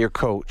sent from your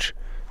coach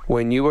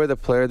when you are the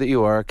player that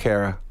you are,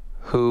 Kara,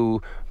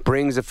 who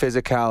brings a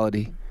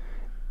physicality,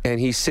 and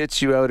he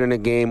sits you out in a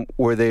game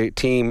where the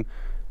team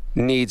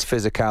needs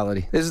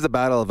physicality. This is the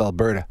Battle of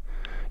Alberta.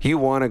 You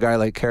want a guy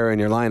like Kara in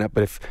your lineup,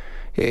 but if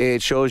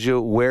it shows you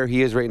where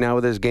he is right now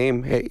with his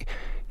game,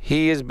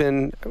 he has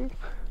been,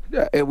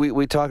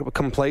 we talk about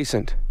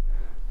complacent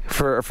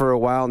for a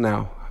while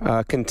now,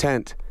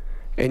 content.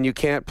 And you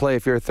can't play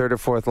if you're a third or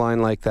fourth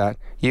line like that.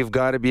 You've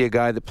got to be a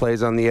guy that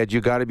plays on the edge.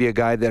 You've got to be a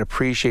guy that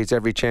appreciates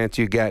every chance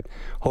you get.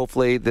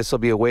 Hopefully this will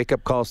be a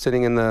wake-up call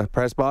sitting in the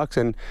press box,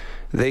 and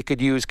they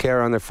could use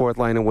Kara on their fourth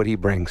line and what he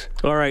brings.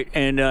 All right,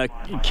 and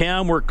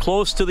Cam, we're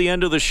close to the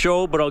end of the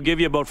show, but I'll give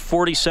you about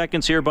 40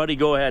 seconds here, buddy.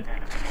 Go ahead.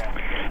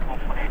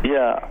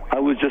 Yeah, I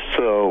was just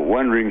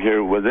wondering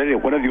here, was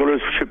one of the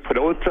Oilers should put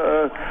out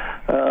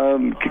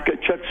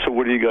Tkachuk, so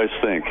what do you guys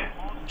think?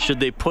 Should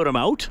they put him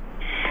out?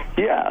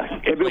 Yeah,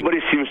 everybody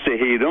seems to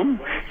hate him,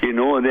 you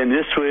know, and then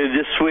this way,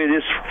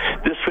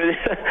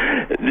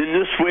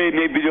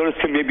 maybe the Oilers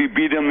can maybe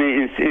beat him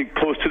in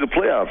close to the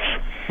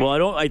playoffs.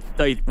 Well,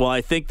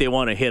 I think they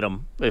want to hit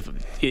him. If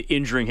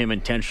injuring him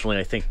intentionally,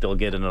 I think they'll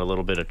get in a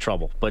little bit of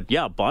trouble. But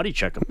yeah, body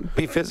check him.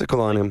 Be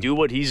physical on him. Do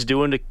what he's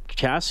doing to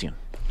Kassian.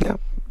 Yeah.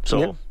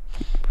 So,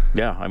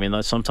 yeah, I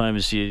mean,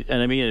 sometimes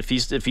if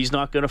he's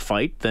not going to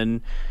fight,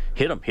 then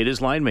hit him. Hit his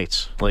line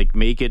mates. Like,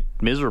 make it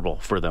miserable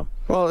for them.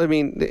 Well, I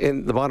mean,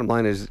 the bottom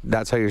line is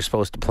that's how you're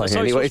supposed to play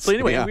anyway.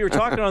 Yeah. We were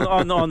talking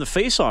on the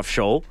face-off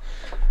show.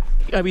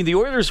 I mean, the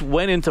Oilers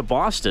went into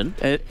Boston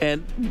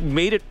and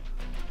made it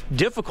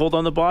difficult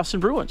on the Boston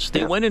Bruins.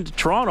 They went into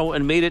Toronto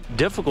and made it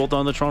difficult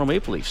on the Toronto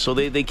Maple Leafs. So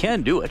they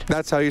can do it.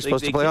 That's how you're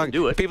supposed to play hockey.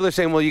 Do it. People are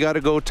saying, well, you got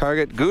to go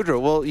target Gaudreau.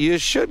 Well, you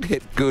should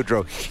hit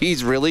Gaudreau.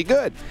 He's really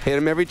good. Hit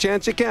him every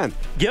chance you can.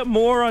 Get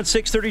more on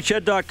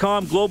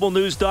 630ched.com,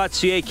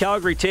 globalnews.ca.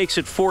 Calgary takes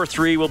it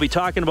 4-3. We'll be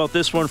talking about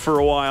this one for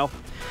a while.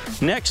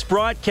 Next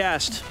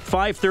broadcast,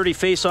 5:30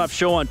 face-off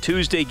show on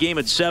Tuesday, game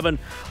at 7.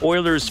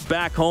 Oilers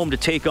back home to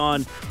take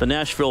on the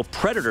Nashville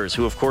Predators,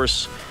 who, of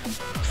course,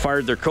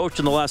 fired their coach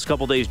in the last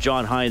couple days.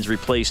 John Hines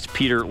replaced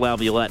Peter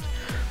Laviolette.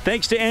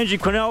 Thanks to Angie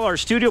Quinnell, our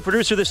studio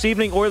producer this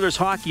evening. Oilers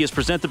Hockey is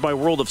presented by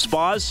World of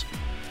Spas.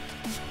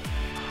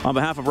 On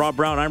behalf of Rob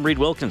Brown, I'm Reed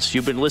Wilkins.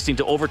 You've been listening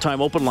to Overtime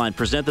Open Line,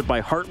 presented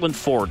by Heartland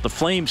Ford. The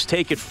Flames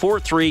take it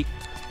 4-3.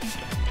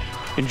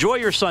 Enjoy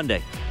your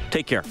Sunday.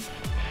 Take care.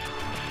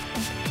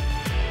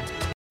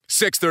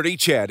 630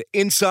 CHED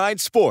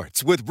Inside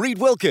Sports with Reed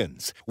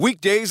Wilkins.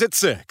 Weekdays at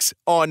 6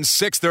 on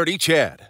 630 CHED.